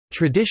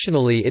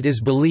 Traditionally it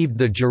is believed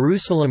the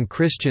Jerusalem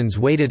Christians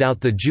waited out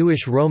the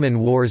Jewish-Roman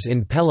Wars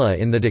in Pella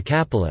in the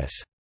Decapolis.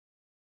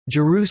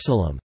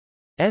 Jerusalem's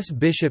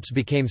bishops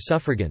became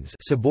suffragans,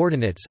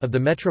 subordinates of the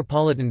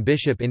metropolitan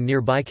bishop in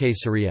nearby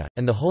Caesarea,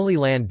 and the Holy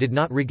Land did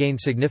not regain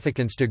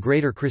significance to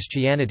greater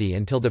Christianity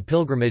until the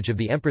pilgrimage of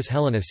the Empress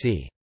Helena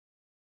c.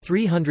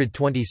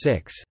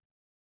 326.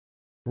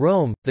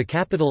 Rome, the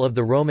capital of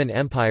the Roman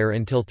Empire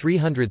until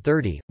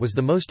 330, was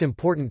the most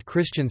important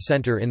Christian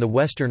center in the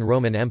Western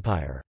Roman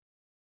Empire.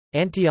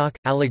 Antioch,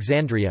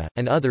 Alexandria,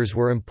 and others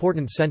were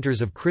important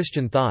centers of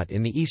Christian thought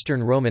in the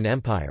Eastern Roman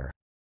Empire.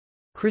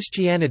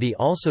 Christianity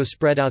also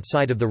spread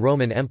outside of the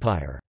Roman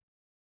Empire.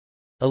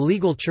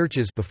 Illegal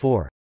churches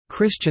before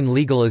Christian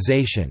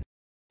legalization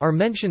are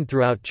mentioned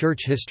throughout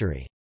church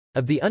history.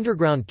 Of the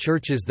underground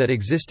churches that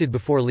existed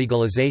before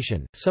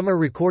legalization, some are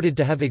recorded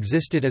to have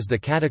existed as the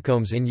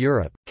catacombs in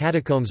Europe,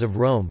 catacombs of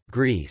Rome,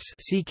 Greece,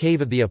 see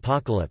Cave of the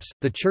Apocalypse,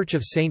 the Church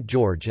of St.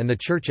 George and the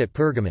Church at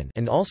Pergamon,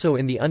 and also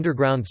in the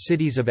underground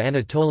cities of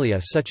Anatolia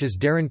such as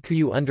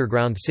Derinkuyu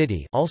Underground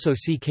City, also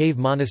see Cave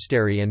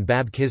Monastery and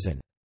Bab Kizan.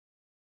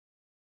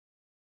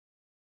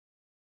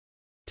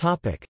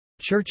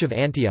 Church of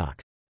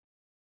Antioch.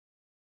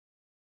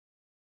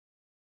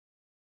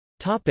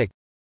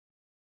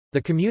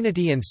 The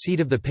community and seat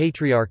of the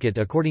Patriarchate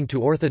according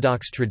to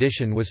Orthodox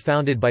tradition was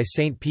founded by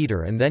Saint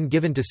Peter and then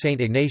given to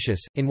Saint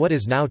Ignatius, in what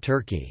is now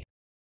Turkey.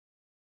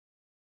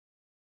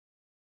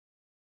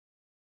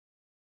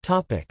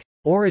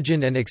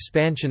 Origin and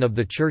expansion of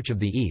the Church of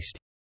the East.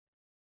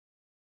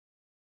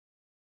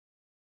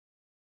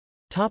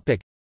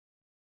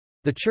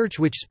 The Church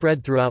which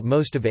spread throughout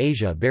most of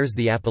Asia bears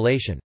the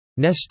appellation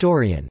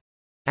Nestorian,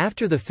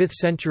 after the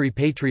 5th-century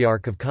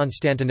Patriarch of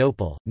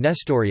Constantinople,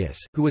 Nestorius,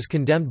 who was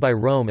condemned by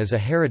Rome as a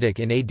heretic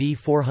in AD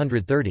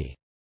 430.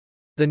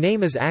 The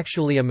name is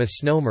actually a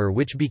misnomer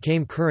which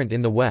became current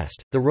in the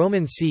West. The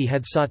Roman See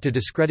had sought to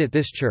discredit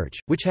this church,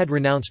 which had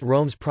renounced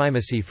Rome's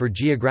primacy for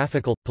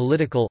geographical,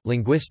 political,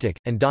 linguistic,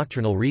 and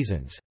doctrinal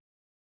reasons.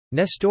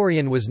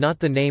 Nestorian was not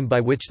the name by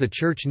which the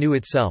Church knew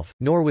itself,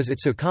 nor was it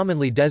so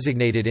commonly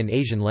designated in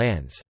Asian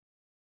lands.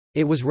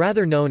 It was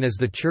rather known as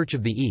the Church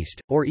of the East,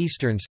 or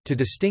Easterns, to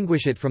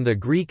distinguish it from the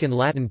Greek and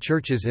Latin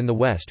churches in the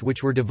West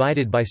which were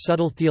divided by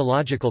subtle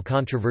theological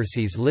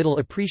controversies little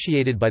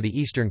appreciated by the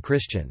Eastern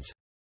Christians.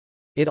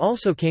 It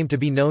also came to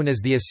be known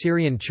as the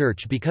Assyrian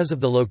Church because of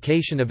the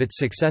location of its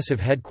successive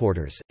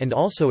headquarters, and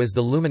also as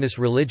the Luminous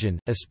religion,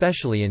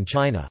 especially in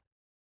China.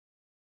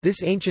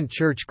 This ancient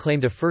church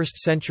claimed a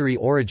 1st-century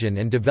origin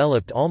and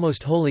developed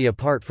almost wholly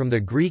apart from the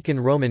Greek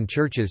and Roman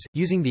churches,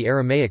 using the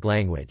Aramaic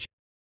language.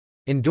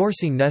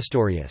 Endorsing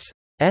Nestorius'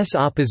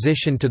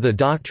 opposition to the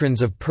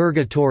doctrines of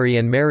purgatory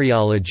and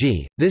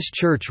Mariology, this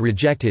church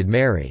rejected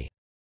Mary's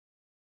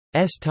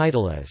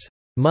title as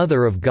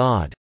Mother of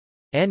God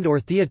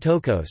and/or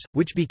Theotokos,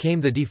 which became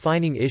the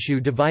defining issue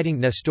dividing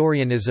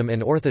Nestorianism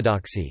and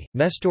Orthodoxy.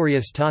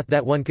 Nestorius taught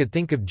that one could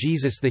think of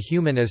Jesus the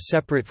human as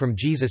separate from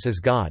Jesus as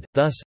God,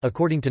 thus,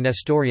 according to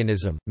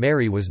Nestorianism,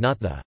 Mary was not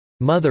the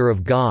Mother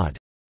of God,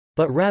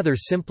 but rather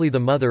simply the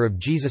mother of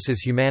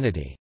Jesus's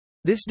humanity.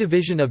 This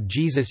division of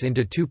Jesus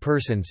into two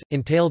persons,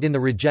 entailed in the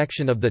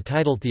rejection of the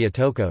title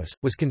Theotokos,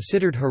 was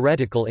considered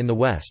heretical in the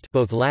West,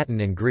 both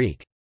Latin and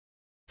Greek.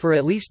 For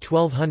at least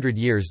 1200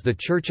 years the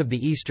Church of the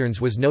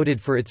Easterns was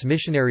noted for its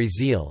missionary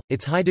zeal,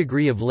 its high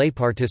degree of lay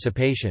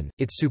participation,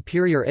 its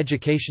superior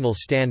educational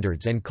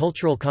standards and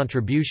cultural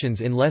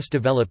contributions in less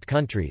developed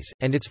countries,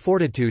 and its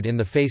fortitude in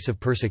the face of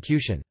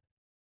persecution.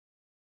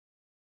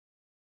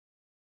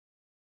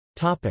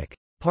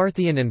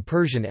 Parthian and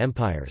Persian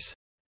empires.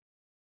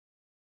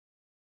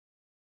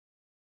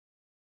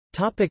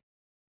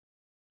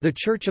 The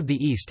Church of the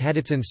East had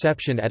its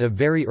inception at a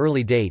very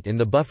early date in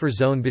the buffer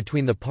zone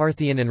between the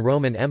Parthian and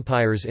Roman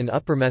empires in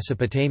Upper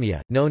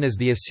Mesopotamia, known as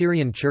the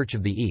Assyrian Church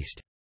of the East.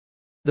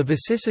 The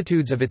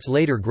vicissitudes of its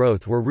later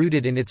growth were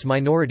rooted in its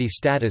minority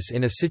status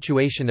in a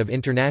situation of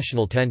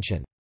international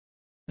tension.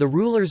 The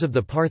rulers of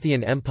the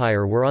Parthian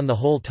Empire were on the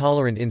whole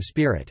tolerant in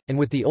spirit, and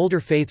with the older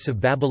faiths of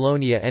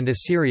Babylonia and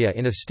Assyria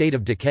in a state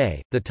of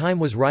decay, the time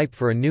was ripe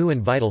for a new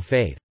and vital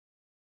faith.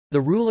 The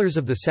rulers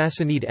of the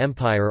Sassanid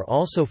Empire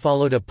also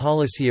followed a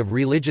policy of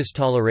religious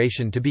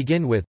toleration to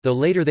begin with, though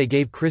later they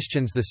gave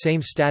Christians the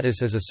same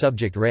status as a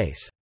subject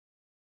race.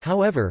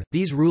 However,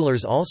 these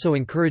rulers also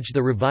encouraged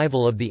the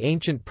revival of the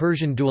ancient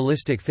Persian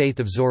dualistic faith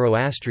of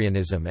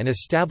Zoroastrianism and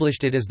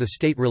established it as the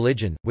state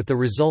religion, with the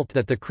result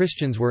that the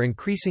Christians were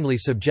increasingly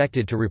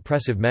subjected to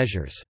repressive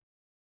measures.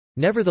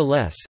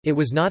 Nevertheless, it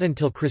was not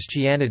until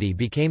Christianity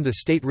became the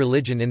state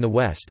religion in the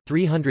West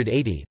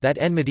 380 that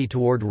enmity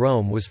toward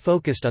Rome was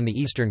focused on the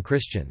Eastern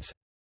Christians.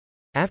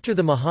 After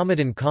the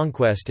Mohammedan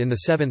conquest in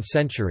the 7th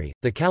century,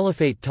 the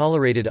Caliphate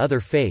tolerated other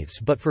faiths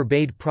but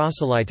forbade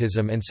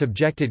proselytism and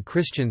subjected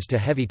Christians to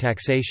heavy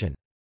taxation.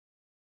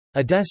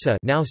 Edessa,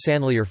 now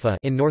Sanliurfa,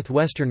 in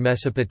northwestern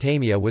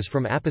Mesopotamia was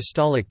from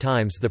apostolic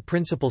times the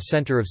principal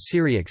center of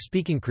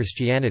Syriac-speaking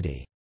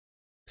Christianity.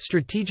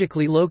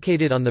 Strategically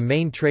located on the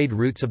main trade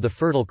routes of the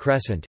Fertile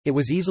Crescent, it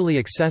was easily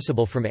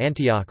accessible from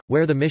Antioch,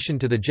 where the mission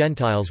to the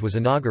Gentiles was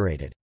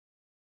inaugurated.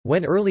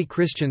 When early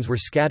Christians were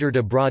scattered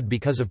abroad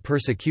because of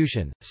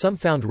persecution, some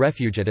found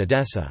refuge at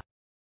Edessa.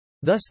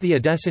 Thus the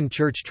Edessan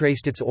Church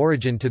traced its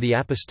origin to the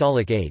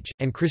Apostolic Age,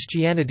 and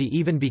Christianity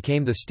even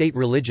became the state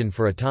religion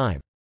for a time.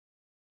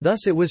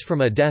 Thus it was from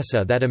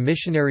Edessa that a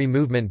missionary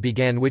movement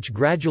began which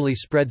gradually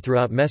spread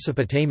throughout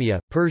Mesopotamia,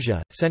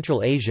 Persia,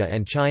 Central Asia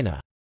and China.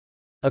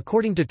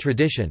 According to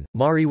tradition,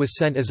 Mari was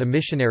sent as a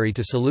missionary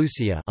to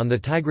Seleucia on the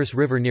Tigris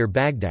River near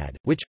Baghdad,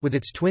 which, with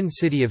its twin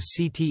city of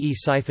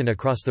Ctesiphon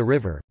across the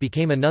river,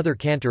 became another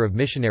cantor of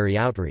missionary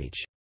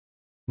outreach.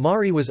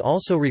 Mari was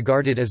also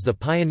regarded as the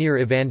pioneer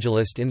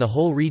evangelist in the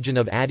whole region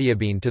of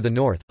Adiabene to the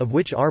north, of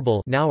which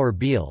Arbil, now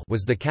Erbil,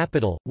 was the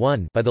capital.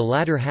 By the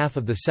latter half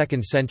of the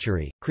 2nd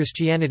century,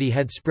 Christianity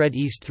had spread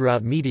east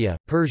throughout Media,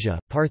 Persia,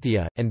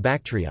 Parthia, and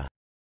Bactria.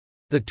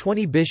 The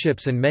 20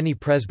 bishops and many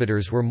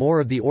presbyters were more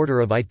of the order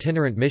of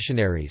itinerant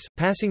missionaries,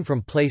 passing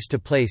from place to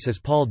place as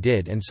Paul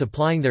did and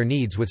supplying their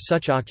needs with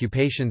such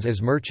occupations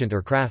as merchant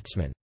or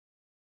craftsman.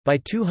 By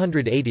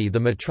 280 the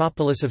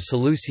metropolis of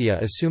Seleucia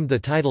assumed the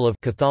title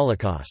of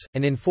Catholicos,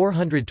 and in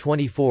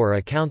 424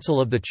 a council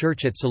of the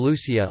Church at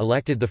Seleucia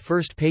elected the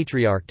first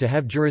patriarch to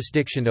have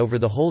jurisdiction over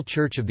the whole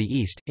Church of the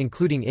East,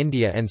 including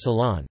India and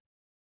Ceylon.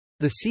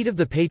 The seat of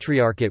the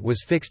Patriarchate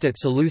was fixed at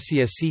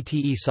Seleucia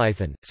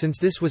Ctesiphon, since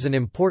this was an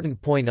important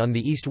point on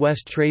the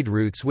east-west trade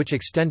routes which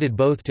extended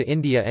both to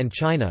India and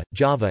China,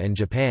 Java and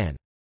Japan.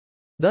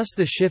 Thus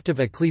the shift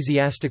of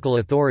ecclesiastical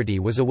authority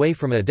was away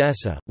from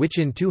Edessa, which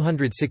in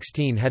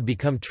 216 had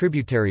become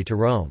tributary to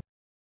Rome.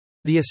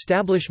 The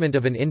establishment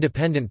of an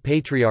independent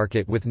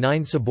patriarchate with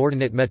 9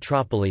 subordinate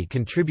metropoli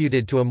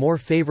contributed to a more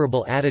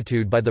favorable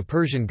attitude by the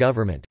Persian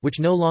government, which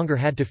no longer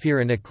had to fear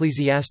an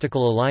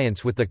ecclesiastical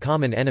alliance with the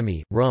common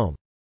enemy, Rome.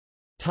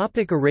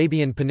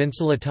 Arabian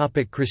Peninsula.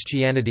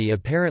 Christianity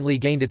apparently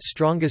gained its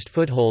strongest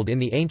foothold in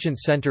the ancient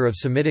center of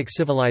Semitic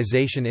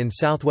civilization in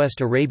southwest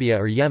Arabia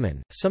or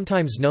Yemen,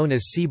 sometimes known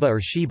as Seba or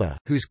Sheba,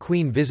 whose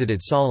queen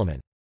visited Solomon.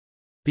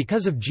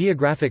 Because of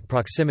geographic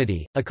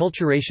proximity,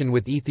 acculturation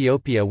with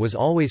Ethiopia was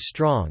always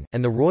strong,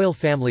 and the royal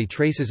family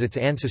traces its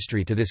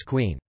ancestry to this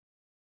queen.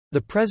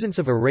 The presence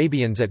of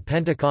Arabians at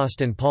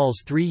Pentecost and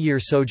Paul's 3-year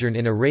sojourn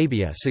in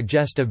Arabia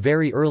suggest a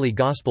very early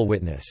gospel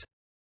witness.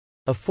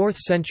 A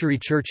 4th-century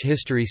church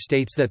history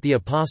states that the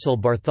apostle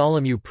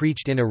Bartholomew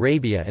preached in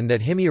Arabia and that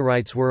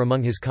Himyarites were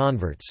among his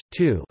converts.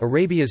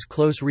 Arabia's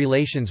close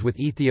relations with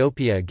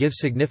Ethiopia give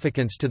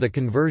significance to the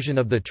conversion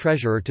of the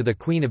treasurer to the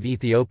Queen of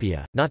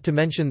Ethiopia, not to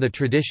mention the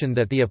tradition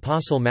that the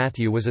apostle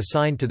Matthew was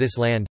assigned to this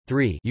land.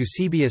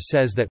 Eusebius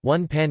says that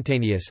 1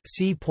 Pantanius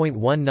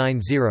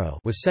c.190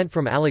 was sent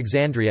from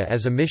Alexandria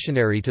as a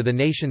missionary to the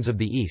nations of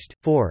the East,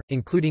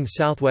 including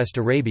southwest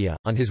Arabia,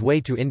 on his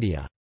way to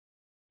India.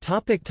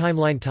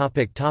 Timeline.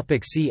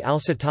 See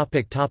also.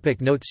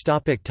 Notes.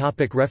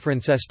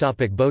 References.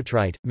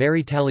 Botryte,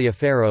 Mary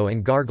Taliaferro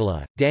and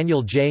Gargala,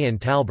 Daniel J.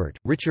 and Talbert,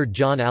 Richard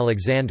John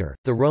Alexander,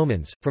 The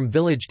Romans, From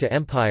Village to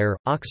Empire,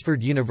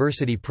 Oxford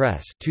University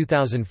Press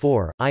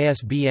 2004,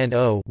 ISBN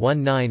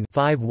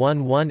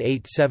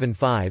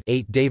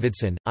 0-19-511875-8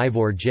 Davidson,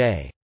 Ivor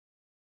J.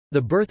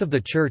 The Birth of the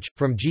Church,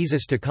 From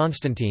Jesus to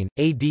Constantine,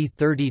 AD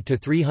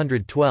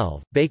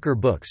 30–312, Baker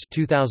Books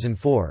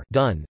 2004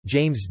 Dunn,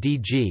 James D.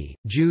 G.,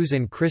 Jews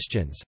and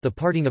Christians, The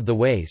Parting of the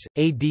Ways,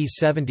 AD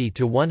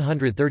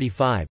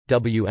 70–135,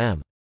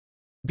 W.M.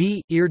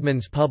 B.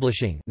 Eerdmans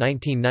Publishing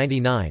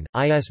 1999,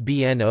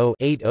 ISBN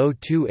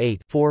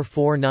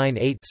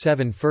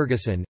 0-8028-4498-7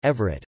 Ferguson,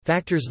 Everett,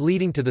 Factors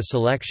Leading to the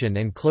Selection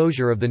and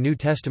Closure of the New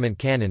Testament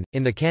Canon,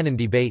 in the Canon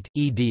Debate,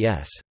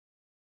 eds.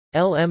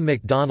 L. M.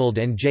 MacDonald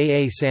and J.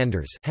 A.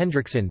 Sanders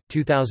Hendrickson,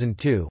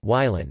 2002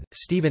 Weiland,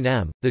 Stephen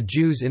M., The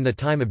Jews in the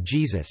Time of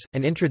Jesus,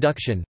 An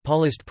Introduction,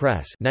 Paulist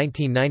Press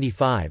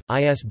 1995,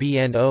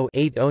 ISBN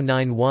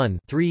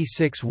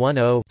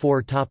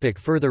 0-8091-3610-4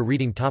 Further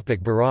reading.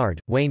 Berard,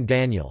 Wayne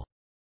Daniel.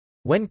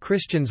 When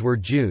Christians Were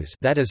Jews,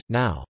 That Is,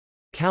 Now.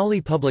 Cowley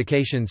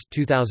Publications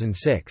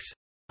 2006.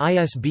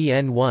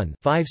 ISBN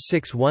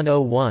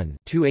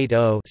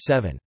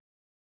 1-56101-280-7.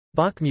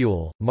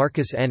 Bachmuel,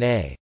 Marcus N.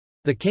 A.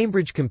 The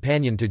Cambridge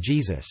Companion to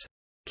Jesus.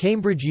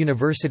 Cambridge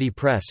University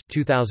Press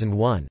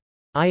 2001.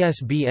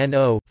 ISBN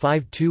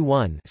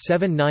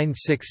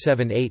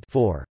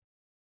 0-521-79678-4.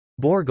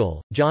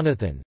 Borgel,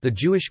 Jonathan, The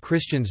Jewish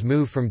Christians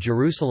Move from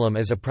Jerusalem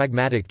as a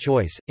Pragmatic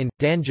Choice, in,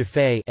 Dan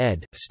Jaffe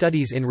ed.,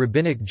 Studies in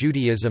Rabbinic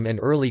Judaism and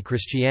Early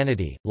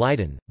Christianity,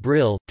 Leiden,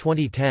 Brill,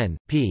 2010,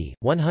 p.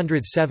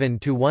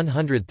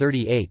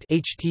 107–138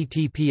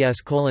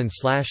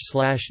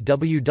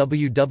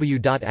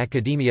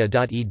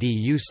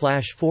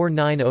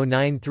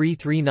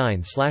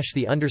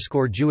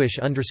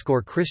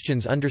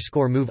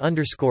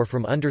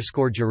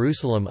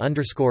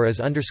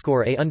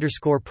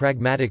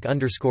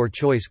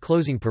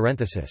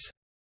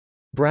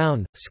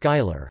 Brown,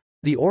 Schuyler.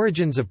 The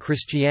Origins of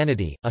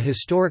Christianity, A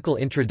Historical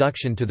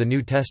Introduction to the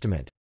New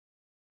Testament.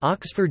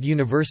 Oxford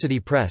University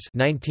Press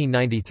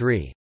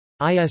 1993.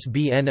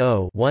 ISBN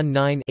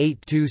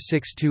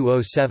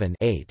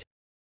 0-19-826207-8.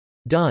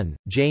 Dunn,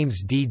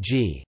 James D.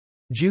 G.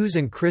 Jews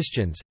and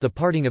Christians, The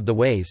Parting of the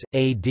Ways,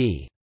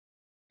 A.D.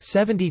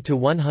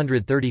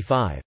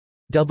 70–135.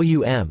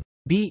 W. M.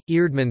 B.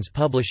 Eerdmans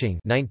Publishing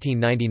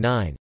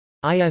 1999.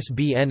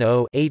 ISBN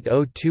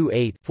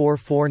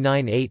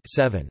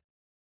 0-8028-4498-7.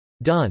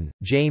 Dunn,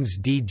 James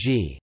D.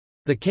 G.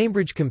 The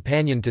Cambridge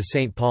Companion to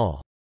St.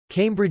 Paul.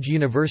 Cambridge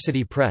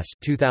University Press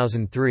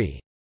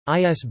 2003.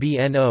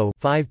 ISBN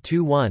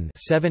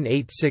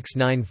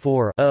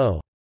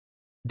 0-521-78694-0.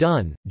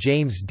 Dunn,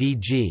 James D.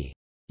 G.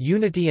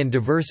 Unity and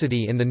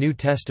Diversity in the New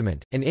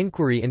Testament, An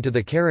Inquiry into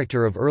the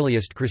Character of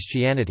Earliest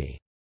Christianity.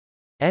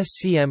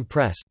 SCM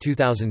Press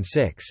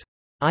 2006.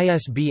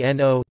 ISBN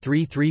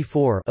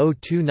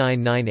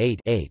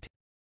 0-334-02998-8.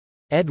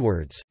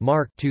 Edwards,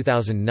 Mark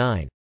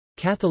 2009.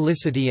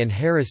 Catholicity and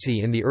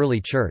Heresy in the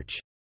Early Church.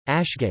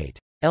 Ashgate.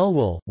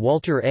 Elwell,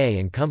 Walter A.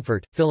 and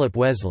Comfort, Philip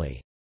Wesley.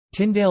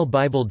 Tyndale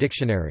Bible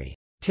Dictionary.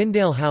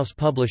 Tyndale House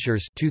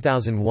Publishers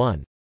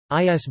 2001.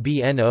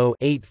 ISBN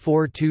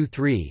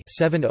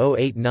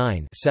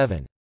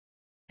 0-8423-7089-7.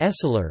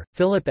 Esseler,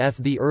 Philip F.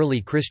 The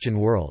Early Christian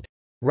World.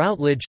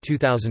 Routledge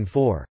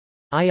 2004.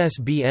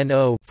 ISBN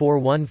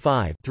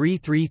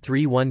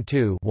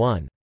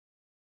 0-415-33312-1.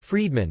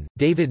 Friedman,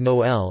 David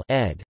Noel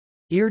ed.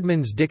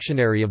 Eerdmans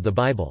Dictionary of the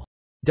Bible.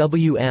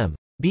 W. M.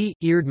 B.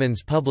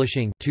 Eerdmans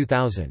Publishing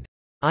 2000.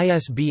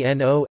 ISBN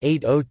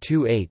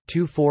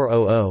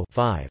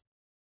 0-8028-2400-5.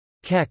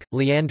 Keck,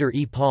 Leander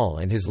E. Paul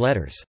and His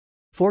Letters.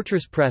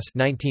 Fortress Press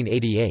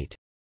 1988.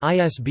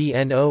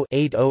 ISBN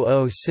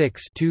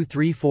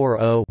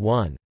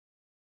 0-8006-2340-1.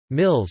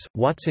 Mills,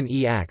 Watson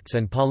E. Acts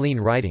and Pauline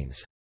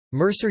Writings.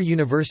 Mercer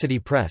University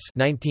Press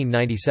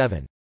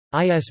 1997.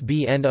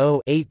 ISBN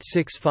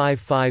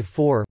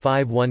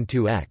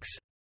 0-86554-512-X.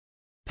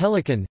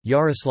 Pelikan,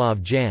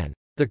 Yaroslav Jan.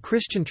 The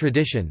Christian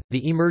Tradition,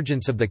 The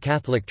Emergence of the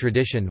Catholic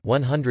Tradition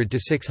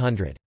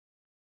 100–600.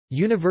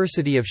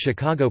 University of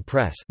Chicago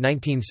Press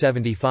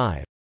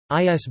 1975.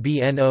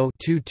 ISBN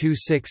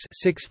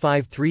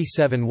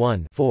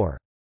 0-226-65371-4.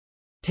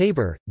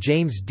 Tabor,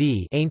 James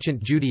D.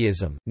 Ancient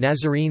Judaism,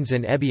 Nazarenes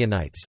and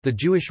Ebionites, The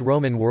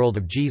Jewish-Roman World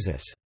of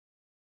Jesus.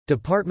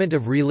 Department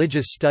of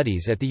Religious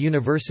Studies at the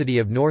University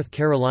of North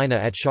Carolina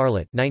at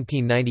Charlotte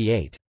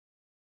 1998.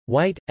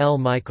 White, L.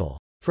 Michael.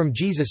 From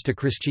Jesus to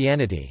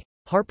Christianity.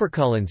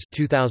 HarperCollins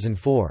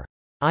 2004.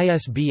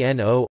 ISBN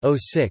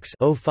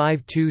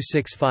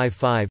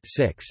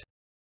 0-06-052655-6.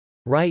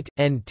 Wright,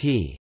 N.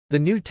 T. The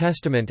New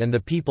Testament and the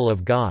People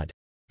of God.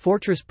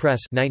 Fortress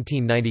Press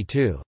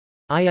 1992.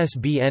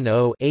 ISBN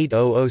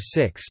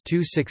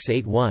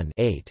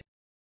 0-8006-2681-8.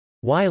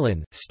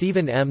 Weiland,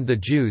 Stephen M. The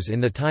Jews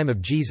in the Time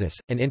of Jesus,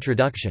 An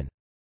Introduction.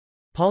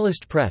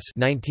 Paulist Press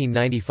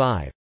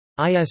 1995.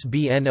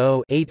 ISBN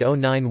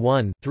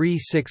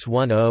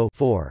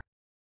 0-8091-3610-4.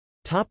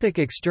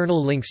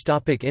 External links.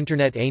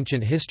 Internet.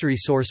 Ancient History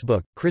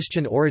Sourcebook,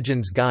 Christian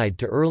Origins Guide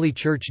to Early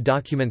Church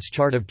Documents.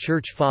 Chart of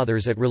Church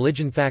Fathers at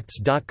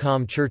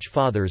religionfacts.com. Church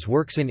Fathers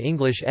works in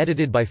English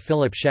edited by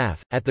Philip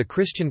Schaff, at the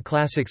Christian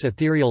Classics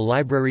Ethereal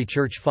Library.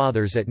 Church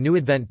Fathers at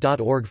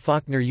newadvent.org.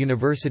 Faulkner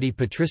University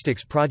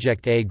Patristics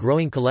Project, a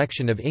growing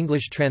collection of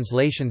English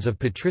translations of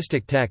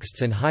patristic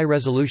texts and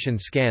high-resolution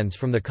scans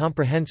from the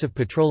Comprehensive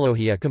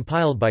Patrologia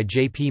compiled by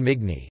J. P.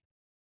 Migney.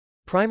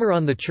 Primer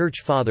on the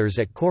Church Fathers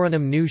at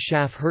Coronam New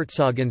Schaff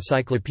Herzog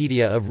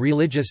Encyclopedia of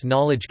Religious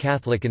Knowledge.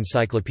 Catholic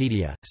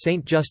Encyclopedia,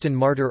 St. Justin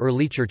Martyr.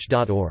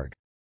 Earlychurch.org.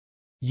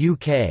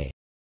 UK.